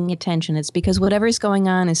not paying attention. It's because whatever's going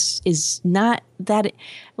on is not that,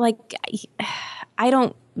 like, I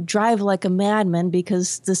don't drive like a madman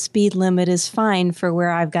because the speed limit is fine for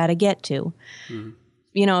where I've got to get to. Mm-hmm.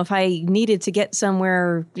 You know, if I needed to get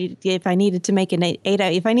somewhere, if I needed to make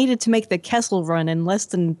if I needed to make the Kessel run in less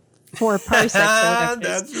than 4 parsecs,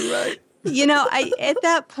 that's right. You know, at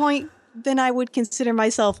that point, then I would consider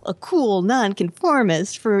myself a cool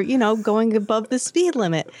nonconformist for, you know, going above the speed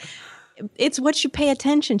limit. It's what you pay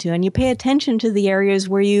attention to, and you pay attention to the areas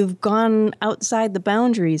where you've gone outside the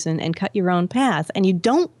boundaries and cut your own path, and you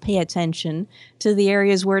don't pay attention to the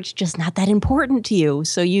areas where it's just not that important to you.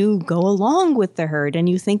 So you go along with the herd and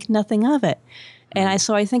you think nothing of it. And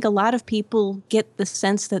so I think a lot of people get the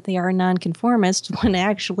sense that they are nonconformist when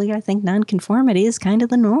actually I think nonconformity is kind of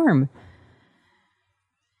the norm.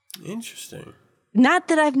 Interesting. Not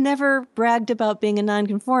that I've never bragged about being a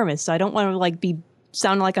nonconformist, so I don't want to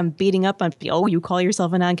sound like I'm beating up on, oh, you call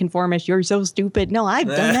yourself a nonconformist, you're so stupid. No, I've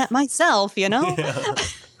done that myself, you know? Yeah.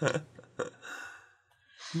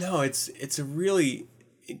 No, it's a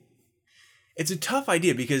tough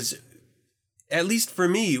idea because, at least for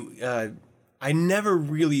me, I never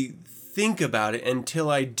really think about it until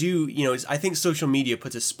I do. You know, I think social media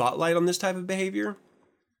puts a spotlight on this type of behavior,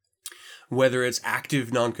 whether it's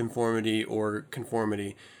active nonconformity or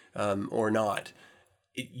conformity or not.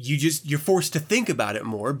 You're forced to think about it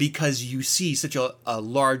more because you see such a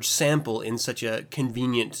large sample in such a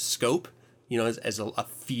convenient scope, you know, as a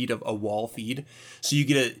feed of a wall feed. So you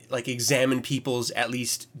get to examine people's at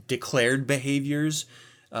least declared behaviors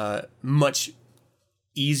much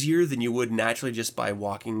easier than you would naturally just by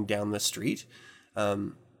walking down the street.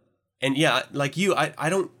 And yeah, like you, I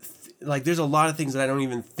don't there's a lot of things that I don't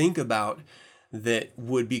even think about that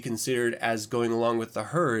would be considered as going along with the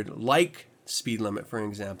herd, like speed limit, for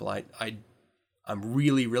example. I'm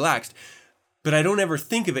really relaxed, but I don't ever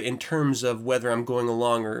think of it in terms of whether I'm going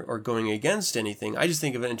along or going against anything. I just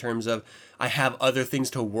think of it in terms of I have other things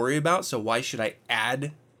to worry about, so why should I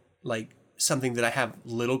add something that I have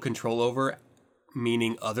little control over,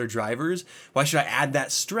 meaning other drivers? Why should I add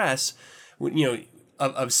that stress, you know,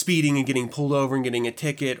 of speeding and getting pulled over and getting a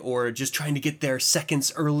ticket, or just trying to get there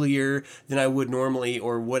seconds earlier than I would normally,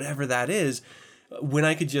 or whatever that is, when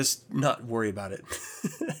I could just not worry about it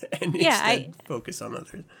and instead focus on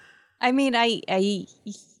others. I mean,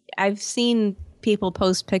 I've seen people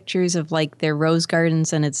post pictures of their rose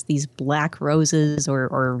gardens and it's these black roses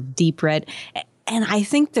or deep red. And I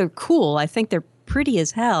think they're cool. I think they're pretty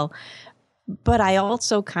as hell. But I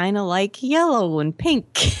also kind of like yellow and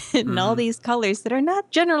pink and all these colors that are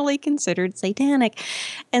not generally considered satanic.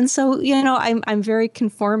 And so, I'm very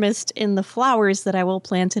conformist in the flowers that I will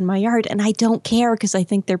plant in my yard. And I don't care because I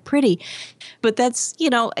think they're pretty. But that's,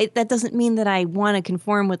 that doesn't mean that I want to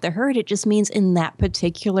conform with the herd. It just means in that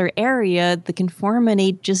particular area, the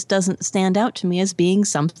conformity just doesn't stand out to me as being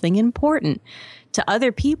something important. To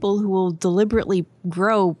other people who will deliberately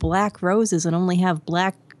grow black roses and only have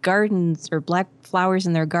black gardens or black flowers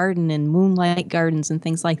in their garden and moonlight gardens and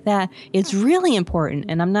things like that, it's really important.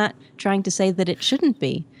 And I'm not trying to say that it shouldn't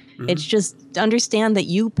be. It's just understand that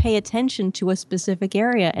you pay attention to a specific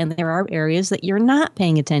area, and there are areas that you're not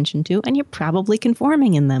paying attention to, and you're probably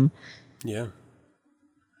conforming in them. Yeah.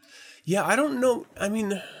 Yeah, I don't know. I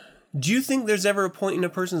mean, do you think there's ever a point in a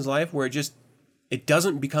person's life where it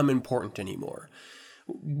doesn't become important anymore,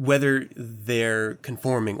 whether they're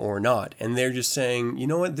conforming or not, and they're just saying, you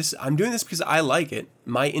know what, I'm doing this because I like it.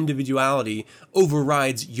 My individuality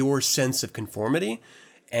overrides your sense of conformity,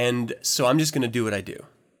 and so I'm just going to do what I do.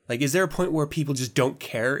 Like, is there a point where people just don't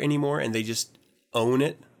care anymore and they just own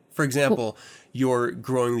it? For example, you're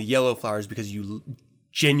growing the yellow flowers because you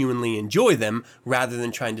genuinely enjoy them rather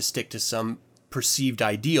than trying to stick to some perceived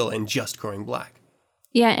ideal and just growing black.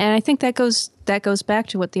 Yeah, and I think that goes back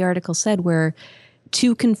to what the article said, where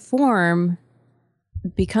to conform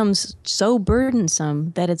becomes so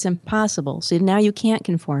burdensome that it's impossible. So now you can't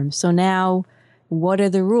conform. So now what are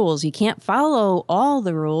the rules? You can't follow all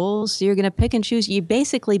the rules. So you're going to pick and choose. You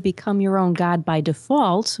basically become your own God by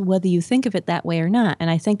default, whether you think of it that way or not. And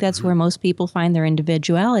I think that's where most people find their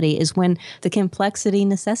individuality, is when the complexity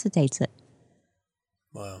necessitates it.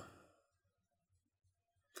 Wow.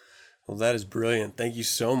 Well, that is brilliant. Thank you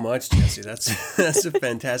so much, Jesse. That's a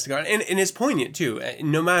fantastic art. And it's poignant, too,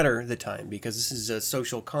 no matter the time, because this is a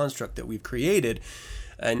social construct that we've created.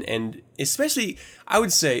 And especially, I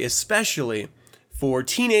would say, especially for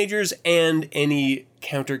teenagers and any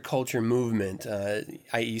counterculture movement,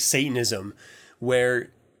 i.e. Satanism,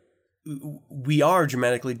 where we are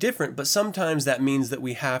dramatically different, but sometimes that means that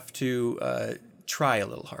we have to try a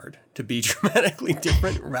little hard to be dramatically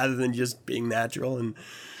different rather than just being natural and,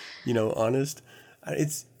 honest. I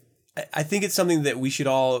think it's something that we should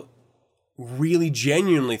all really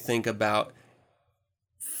genuinely think about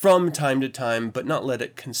from time to time, but not let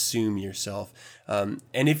it consume yourself. And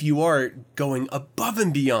if you are going above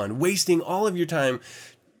and beyond, wasting all of your time,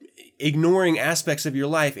 ignoring aspects of your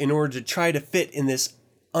life in order to try to fit in this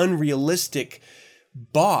unrealistic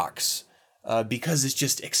box, because it's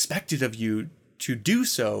just expected of you to do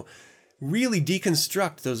so, really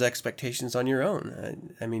deconstruct those expectations on your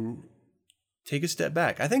own. I mean, take a step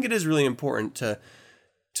back. I think it is really important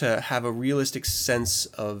to have a realistic sense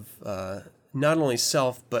of not only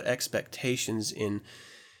self, but expectations in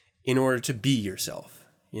order to be yourself,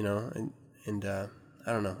 and I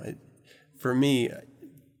don't know. For me,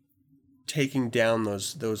 taking down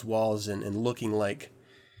those walls and looking like,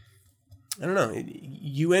 I don't know,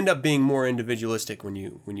 you end up being more individualistic when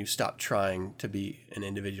you stop trying to be an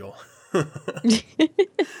individual.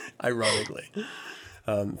 Ironically.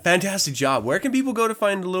 Fantastic job. Where can people go to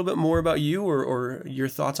find a little bit more about you or your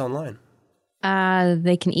thoughts online?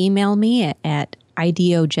 They can email me at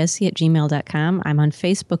idojesse@gmail.com. I'm on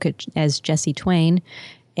Facebook as Jesse Twain.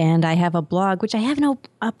 And I have a blog, which I haven't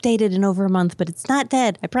updated in over a month, but it's not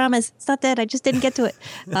dead. I promise. It's not dead. I just didn't get to it.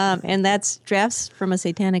 And that's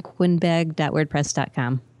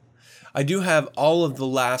draftsfromasatanicwindbag.wordpress.com. I do have all of the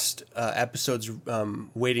last episodes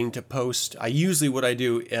waiting to post. What I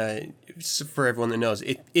do, for everyone that knows,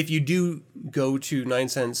 if you do go to 9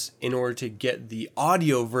 Cents in order to get the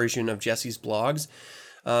audio version of Jesse's blogs,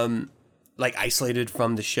 like isolated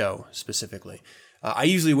from the show specifically, I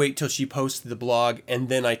usually wait till she posts the blog, and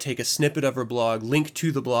then I take a snippet of her blog, link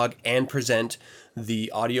to the blog, and present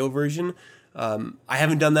the audio version. I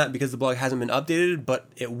haven't done that because the blog hasn't been updated, but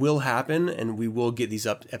it will happen, and we will get these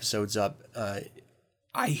episodes up.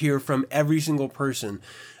 I hear from every single person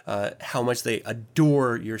how much they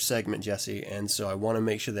adore your segment, Jesse, and so I want to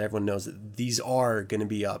make sure that everyone knows that these are going to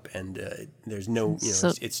be up, and there's no,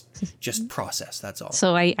 it's just process, that's all.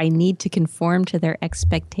 So I need to conform to their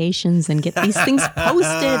expectations and get these things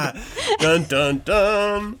posted. Dun, dun,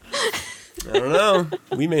 dun. I don't know.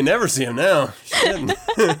 We may never see him now. Shit.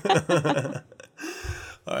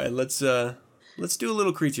 All right, let's do a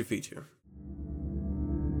little creature feature.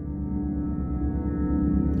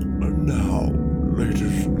 And now,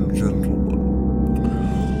 ladies and gentlemen,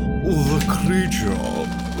 the creature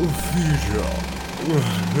feature.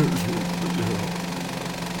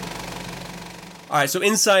 All right, so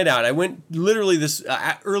Inside Out. I went literally this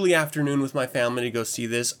early afternoon with my family to go see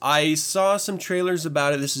this. I saw some trailers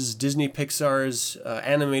about it. This is Disney Pixar's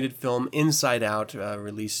animated film Inside Out,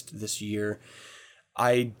 released this year.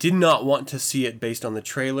 I did not want to see it based on the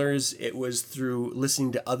trailers. It was through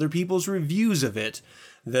listening to other people's reviews of it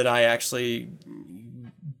that I actually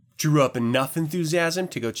drew up enough enthusiasm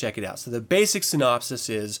to go check it out. So the basic synopsis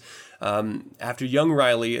is, after young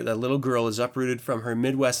Riley, the little girl, is uprooted from her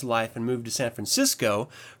Midwest life and moved to San Francisco,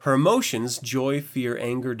 her emotions, joy, fear,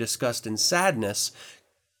 anger, disgust, and sadness,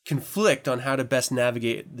 conflict on how to best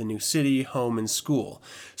navigate the new city, home, and school.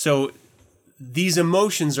 So these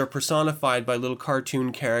emotions are personified by little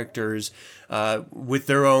cartoon characters with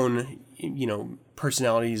their own,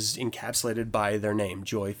 personalities encapsulated by their name: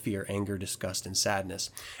 joy, fear, anger, disgust, and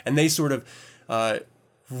sadness. And they sort of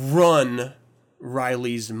run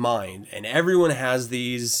Riley's mind. And everyone has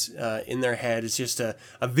these in their head. It's just a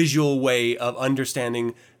visual way of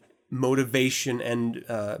understanding motivation and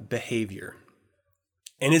behavior.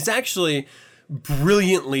 And it's actually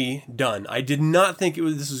brilliantly done. I did not think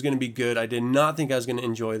this was going to be good. I did not think I was going to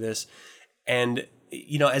enjoy this. And,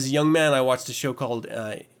 as a young man, I watched a show called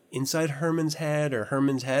Inside Herman's Head or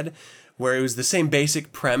Herman's Head, where it was the same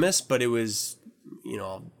basic premise, but it was,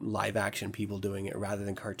 live action people doing it rather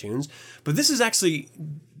than cartoons. But this is actually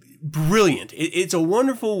brilliant. It's a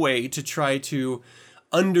wonderful way to try to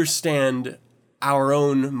understand our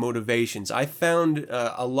own motivations. I found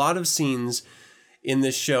a lot of scenes in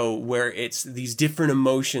this show where it's these different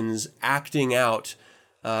emotions acting out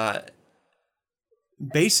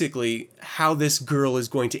basically how this girl is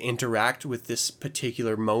going to interact with this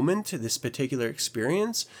particular moment, this particular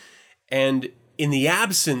experience. And in the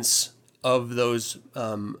absence of those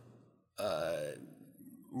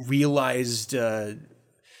realized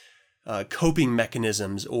coping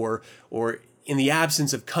mechanisms, or in the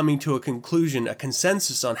absence of coming to a conclusion, a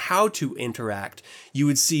consensus on how to interact, you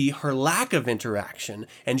would see her lack of interaction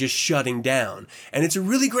and just shutting down. And it's a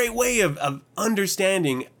really great way of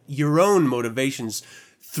understanding your own motivations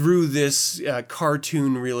through this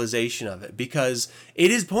cartoon realization of it, because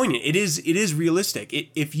it is poignant. It is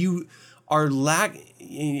realistic. If you are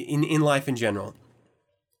in life in general,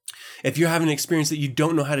 if you're having an experience that you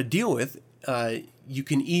don't know how to deal with, you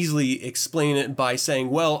can easily explain it by saying,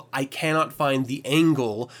 well, I cannot find the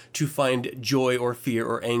angle to find joy or fear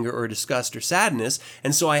or anger or disgust or sadness,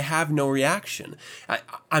 and so I have no reaction.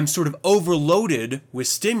 I'm sort of overloaded with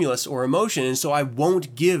stimulus or emotion, and so I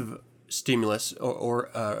won't give stimulus or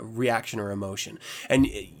reaction or emotion. And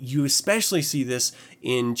you especially see this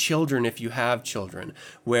in children, if you have children,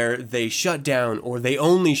 where they shut down or they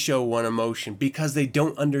only show one emotion because they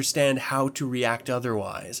don't understand how to react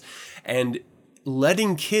otherwise. And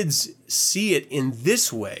letting kids see it in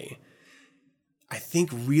this way, I think,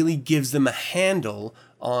 really gives them a handle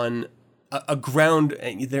on a ground.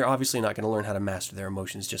 They're obviously not going to learn how to master their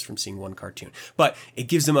emotions just from seeing one cartoon, but it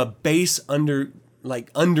gives them a base undercoating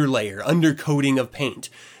of paint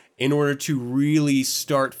in order to really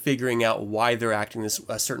start figuring out why they're acting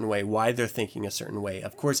a certain way, why they're thinking a certain way.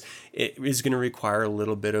 Of course, it is going to require a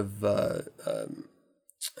little bit of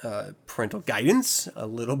parental guidance, a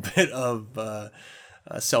little bit of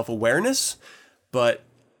self-awareness, but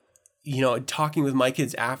talking with my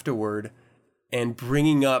kids afterward and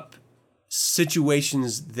bringing up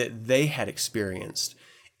situations that they had experienced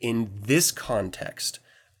in this context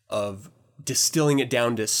of distilling it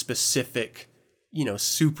down to specific,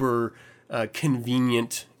 super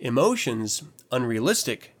convenient emotions,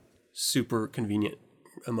 unrealistic, super convenient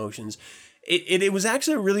emotions. It was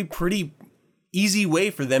actually a really pretty easy way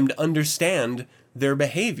for them to understand their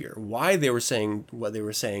behavior, why they were saying what they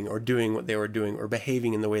were saying, or doing what they were doing, or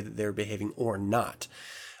behaving in the way that they were behaving, or not.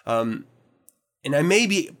 And I may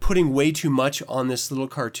be putting way too much on this little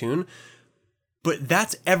cartoon, but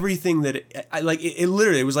that's everything that it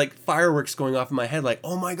literally, it was like fireworks going off in my head. Like,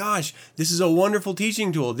 oh my gosh, this is a wonderful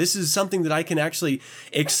teaching tool. This is something that I can actually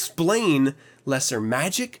explain lesser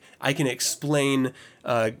magic. I can explain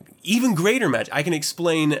even greater magic. I can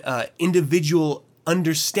explain individual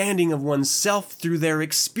understanding of oneself through their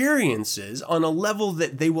experiences on a level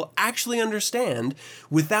that they will actually understand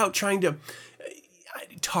without trying to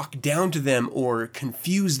talk down to them or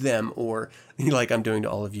confuse them, or like I'm doing to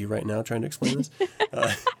all of you right now trying to explain this.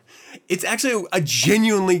 It's actually a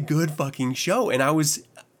genuinely good fucking show, and I was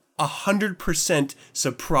 100%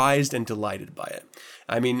 surprised and delighted by it.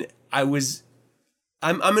 I mean, I'm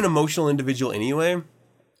an emotional individual anyway.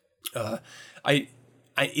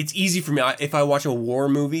 It's easy for me. If I watch a war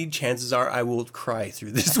movie, chances are I will cry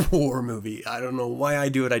through this war movie. I don't know why I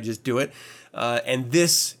do it. I just do it. And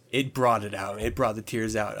this it brought it out. It brought the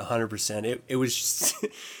tears out 100%. It was just,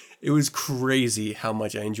 it was crazy how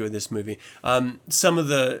much I enjoyed this movie. Some of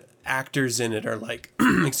the actors in it are like,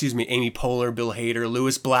 excuse me, Amy Poehler, Bill Hader,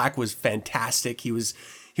 Lewis Black was fantastic. He was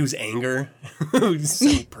Anger. He was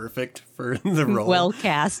so perfect for the role. Well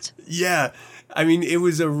cast. Yeah. I mean, it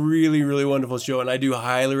was a really, really wonderful show, and I do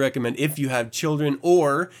highly recommend if you have children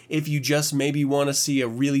or if you just maybe want to see a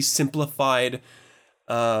really simplified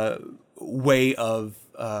way of,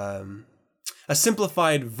 a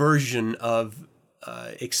simplified version of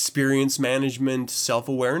experience management,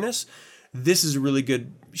 self-awareness. This is a really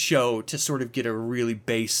good show to sort of get a really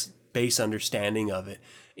base understanding of it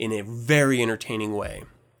in a very entertaining way.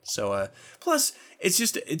 So, plus,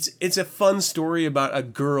 it's a fun story about a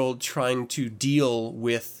girl trying to deal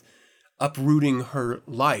with uprooting her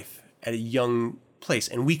life at a young place.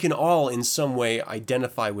 And we can all, in some way,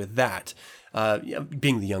 identify with that.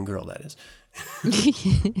 Being the young girl, that is.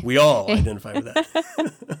 We all identify with that.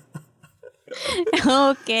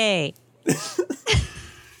 Okay.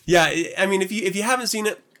 Yeah, I mean, if you haven't seen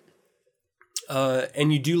it,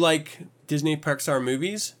 and you do like Disney Pixar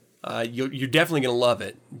movies, you're definitely gonna love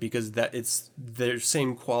it because it's their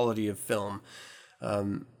same quality of film.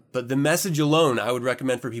 But the message alone, I would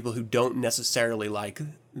recommend for people who don't necessarily like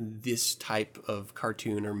this type of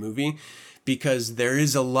cartoon or movie, because there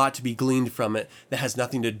is a lot to be gleaned from it that has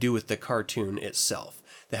nothing to do with the cartoon itself.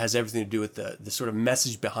 That has everything to do with the sort of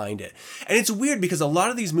message behind it. And it's weird because a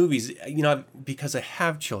lot of these movies, because I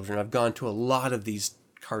have children, I've gone to a lot of these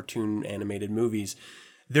cartoon animated movies.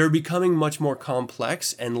 They're becoming much more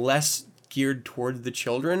complex and less geared toward the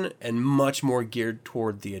children and much more geared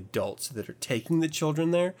toward the adults that are taking the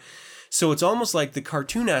children there. So it's almost like the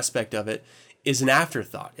cartoon aspect of it is an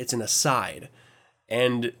afterthought. It's an aside.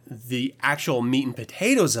 And the actual meat and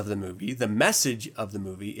potatoes of the movie, the message of the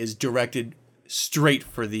movie, is directed straight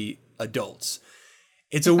for the adults.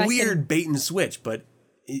 It's a weird bait and switch, but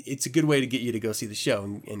it's a good way to get you to go see the show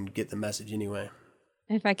and get the message anyway.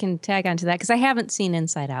 If I can tag onto that, because I haven't seen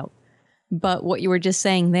Inside Out, but what you were just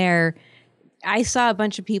saying there, I saw a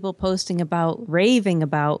bunch of people raving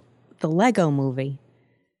about the Lego movie.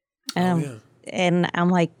 And I'm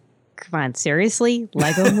like, come on, seriously?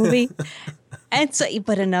 Lego movie? And so,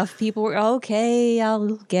 but enough people were, okay,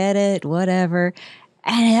 I'll get it, whatever.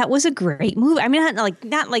 And that was a great movie. I mean,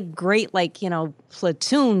 not like great, like,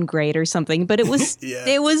 Platoon great or something, but it was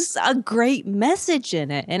It was a great message in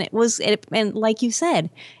it. And and like you said,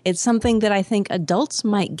 it's something that I think adults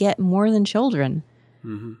might get more than children.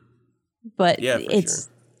 Mm-hmm. But it's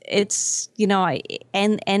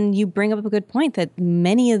and you bring up a good point that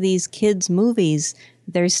many of these kids' movies,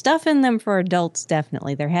 there's stuff in them for adults,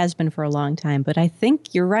 definitely. There has been for a long time. But I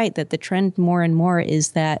think you're right that the trend more and more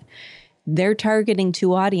is that they're targeting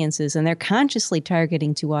two audiences, and they're consciously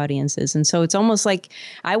targeting two audiences. And so it's almost like,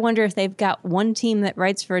 I wonder if they've got one team that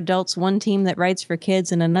writes for adults, one team that writes for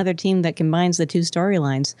kids, and another team that combines the two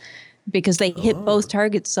storylines, because they hit both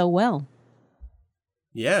targets so well.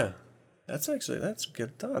 Yeah, that's a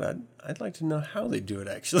good thought. I'd like to know how they do it,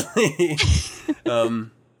 actually.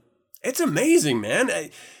 It's amazing, man.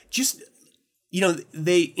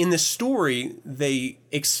 In the story, they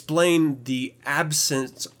explain the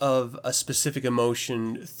absence of a specific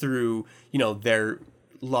emotion through, their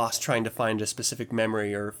lost trying to find a specific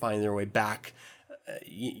memory or find their way back.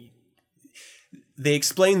 They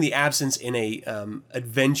explain the absence in a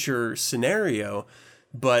adventure scenario,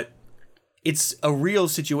 but it's a real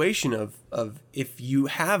situation of if you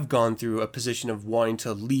have gone through a position of wanting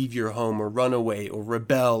to leave your home or run away or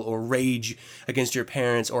rebel or rage against your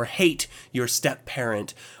parents or hate your step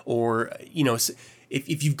parent, or,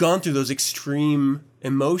 if you've gone through those extreme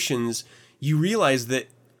emotions, you realize that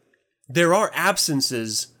there are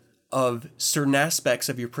absences of certain aspects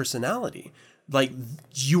of your personality. Like,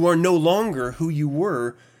 you are no longer who you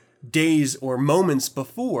were days or moments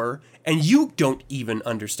before, and you don't even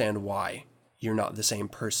understand why you're not the same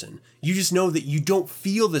person. You just know that you don't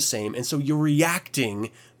feel the same, and so you're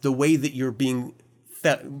reacting the way that you're being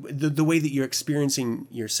the way that you're experiencing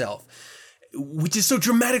yourself, which is so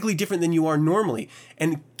dramatically different than you are normally.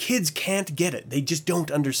 And kids can't get it. They just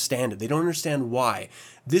don't understand it. They don't understand why.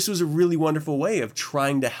 This was a really wonderful way of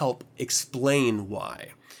trying to help explain why.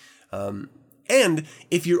 And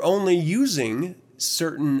if you're only using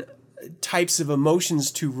certain types of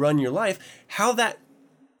emotions to run your life, how that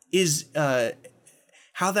is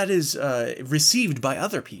received by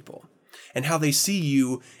other people, and how they see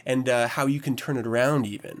you, and how you can turn it around.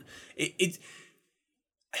 Even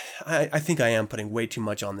I think I am putting way too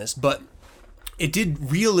much on this, but it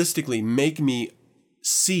did realistically make me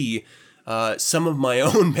see some of my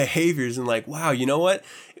own behaviors and like, wow, you know what?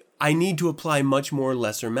 I need to apply much more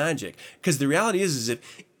lesser magic. Because the reality is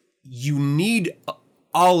if you need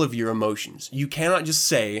all of your emotions. You cannot just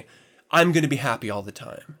say, I'm going to be happy all the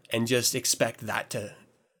time and just expect that to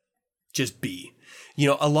just be. You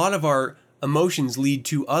know, a lot of our emotions lead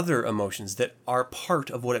to other emotions that are part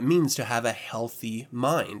of what it means to have a healthy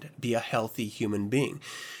mind, be a healthy human being.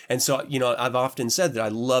 And so, you know, I've often said that I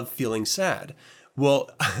love feeling sad. Well,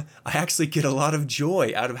 I actually get a lot of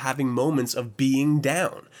joy out of having moments of being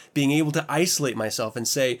down, being able to isolate myself and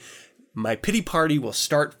say, my pity party will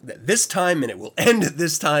start at this time and it will end at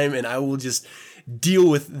this time, and I will just deal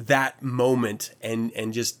with that moment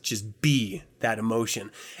and just be that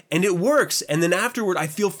emotion. And it works. And then afterward, I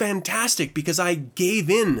feel fantastic because I gave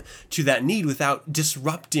in to that need without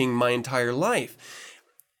disrupting my entire life.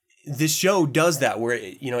 This show does that, where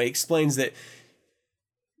it explains that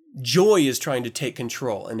joy is trying to take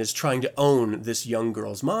control and is trying to own this young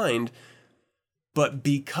girl's mind. But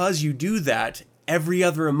because you do that, every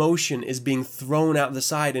other emotion is being thrown out the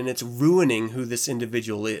side and it's ruining who this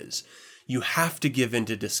individual is. You have to give in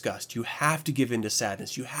to disgust. You have to give in to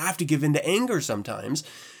sadness. You have to give in to anger sometimes.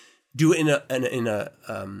 Do it in a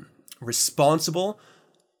responsible,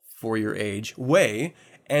 for your age, way,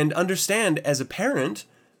 and understand as a parent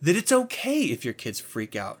that it's okay if your kids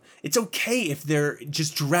freak out. It's okay if they're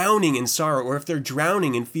just drowning in sorrow or if they're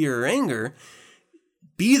drowning in fear or anger.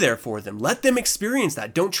 Be there for them. Let them experience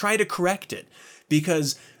that. Don't try to correct it,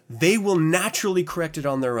 because they will naturally correct it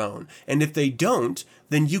on their own. And if they don't,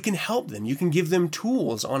 then you can help them. You can give them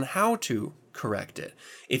tools on how to correct it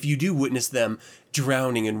if you do witness them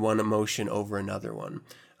drowning in one emotion over another one.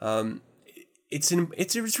 It's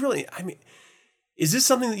really, I mean, is this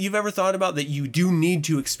something that you've ever thought about, that you do need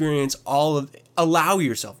to experience allow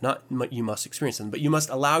yourself, not you must experience them, but you must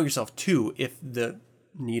allow yourself to, if the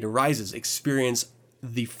need arises, experience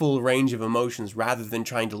the full range of emotions rather than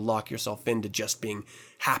trying to lock yourself into just being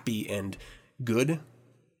happy and good?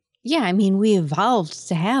 Yeah, I mean, we evolved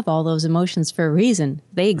to have all those emotions for a reason.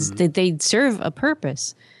 They serve a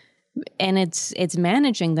purpose, and it's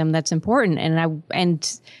managing them that's important. And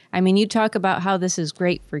I mean, you talk about how this is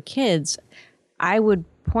great for kids. I would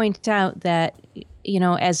point out that,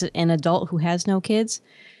 as an adult who has no kids,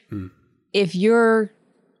 if you're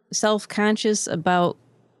self-conscious about,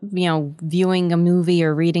 viewing a movie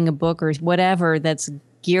or reading a book or whatever that's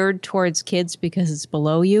geared towards kids because it's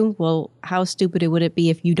below you, well, how stupid would it be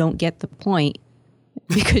if you don't get the point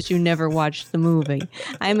because you never watched the movie?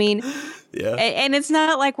 I mean, yeah. And it's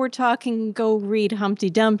not like we're talking, go read Humpty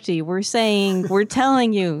Dumpty. We're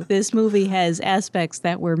telling you this movie has aspects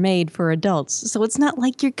that were made for adults. So it's not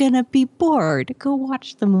like you're going to be bored. Go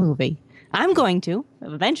watch the movie. I'm going to.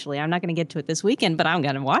 Eventually. I'm not going to get to it this weekend, but I'm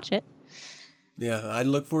going to watch it. Yeah, I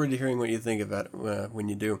look forward to hearing what you think about it when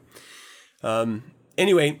you do.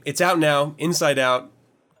 Anyway, it's out now, Inside Out.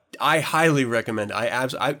 I highly recommend.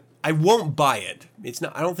 I won't buy it. It's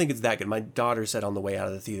not. I don't think it's that good. My daughter said on the way out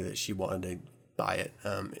of the theater that she wanted to buy it,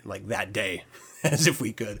 like that day, as if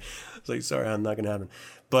we could. I was like, sorry, I'm not going to happen.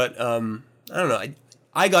 But I don't know.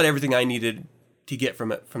 I got everything I needed to get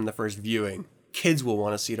from it from the first viewing. Kids will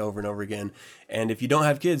want to see it over and over again. And if you don't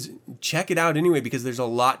have kids, check it out anyway, because there's a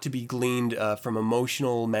lot to be gleaned from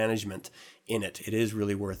emotional management in it. It is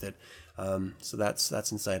really worth it. So that's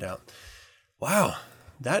Inside Out. Wow,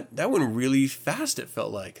 that went really fast. It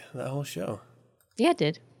felt like that whole show. Yeah, it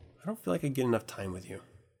did. I don't feel like I get enough time with you.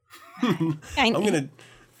 I'm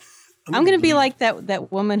gonna be like that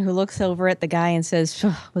woman who looks over at the guy and says,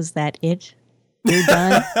 "Was that it? You're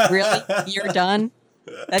done? Really? You're done?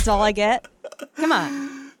 That's all I get? Come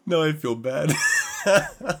on." No, I feel bad.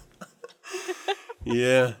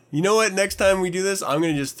 Yeah. You know what? Next time we do this, I'm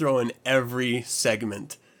going to just throw in every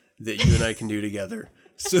segment that you and I can do together.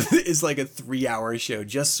 So it's like a 3-hour show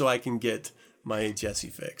just so I can get my Jesse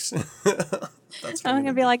fix. That's I'm going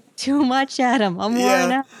to be like, too much, Adam. I'm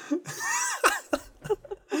worn out.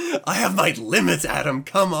 I have my limits, Adam.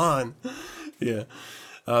 Come on. Yeah.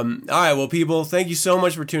 All right, well, people, thank you so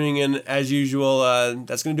much for tuning in. As usual,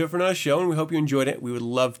 that's going to do it for another show, and we hope you enjoyed it. We would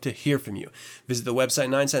love to hear from you. Visit the website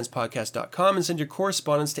 9centspodcast.com and send your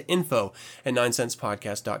correspondence to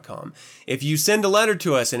info@9centspodcast.com. If you send a letter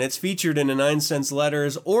to us and it's featured in a 9 Cents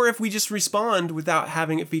Letters, or if we just respond without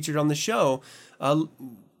having it featured on the show,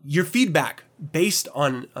 your feedback based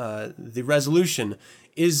on the resolution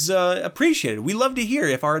is appreciated. We love to hear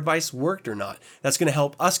if our advice worked or not. That's going to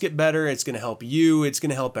help us get better. It's going to help you. It's going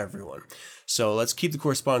to help everyone. So let's keep the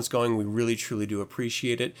correspondence going. We really, truly do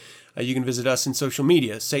appreciate it. You can visit us in social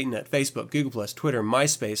media, SatanNet, Facebook, Google+, Twitter,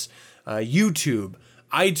 MySpace, YouTube,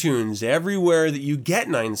 iTunes, everywhere that you get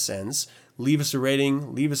 9 Cents. Leave us a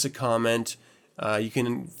rating. Leave us a comment. You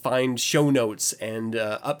can find show notes and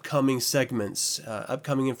upcoming segments,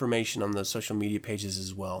 upcoming information on the social media pages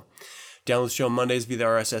as well. Download the show Mondays via the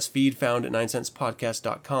RSS feed found at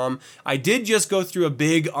 9centspodcast.com. I did just go through a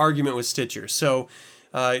big argument with Stitcher. So,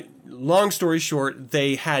 long story short,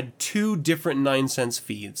 they had 2 different 9 Cents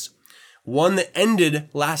feeds. One that ended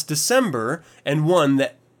last December and one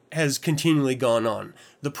that has continually gone on.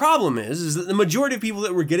 The problem is that the majority of people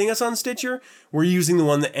that were getting us on Stitcher were using the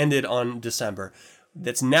one that ended on December.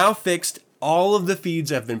 That's now fixed. All of the feeds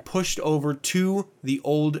have been pushed over to the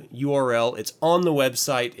old URL. It's on the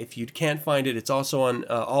website. If you can't find it, it's also on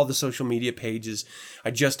all the social media pages.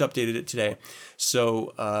 I just updated it today.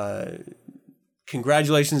 So,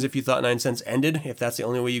 congratulations if you thought 9 Cents ended, if that's the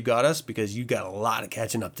only way you got us, because you got a lot of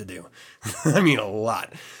catching up to do. I mean, a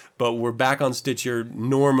lot. But we're back on Stitcher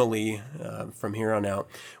normally from here on out.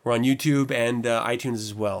 We're on YouTube and iTunes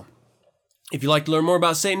as well. If you'd like to learn more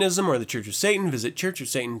about Satanism or the Church of Satan, visit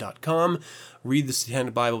churchofsatan.com. Read the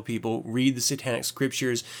Satanic Bible, people. Read the Satanic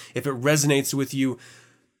Scriptures. If it resonates with you,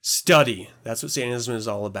 study. That's what Satanism is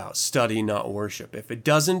all about. Study, not worship. If it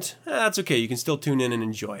doesn't, that's okay. You can still tune in and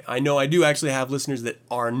enjoy. I know I do actually have listeners that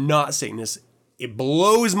are not Satanists. It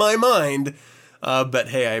blows my mind. But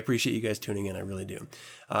hey, I appreciate you guys tuning in. I really do.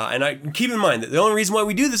 And I keep in mind that the only reason why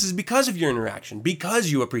we do this is because of your interaction, because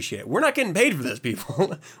you appreciate it. We're not getting paid for this,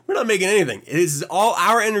 people. We're not making anything. It is all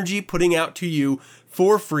our energy putting out to you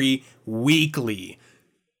for free weekly.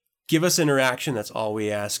 Give us interaction. That's all we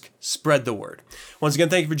ask. Spread the word. Once again,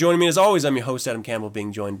 thank you for joining me. As always, I'm your host, Adam Campbell,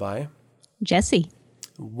 being joined by Jesse.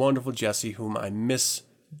 Wonderful Jesse, whom I miss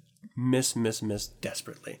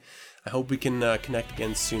desperately. I hope we can connect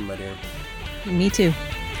again soon, my dear. Me too.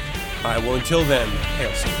 All right, well, until then,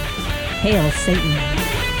 hail Satan. Hail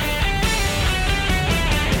Satan.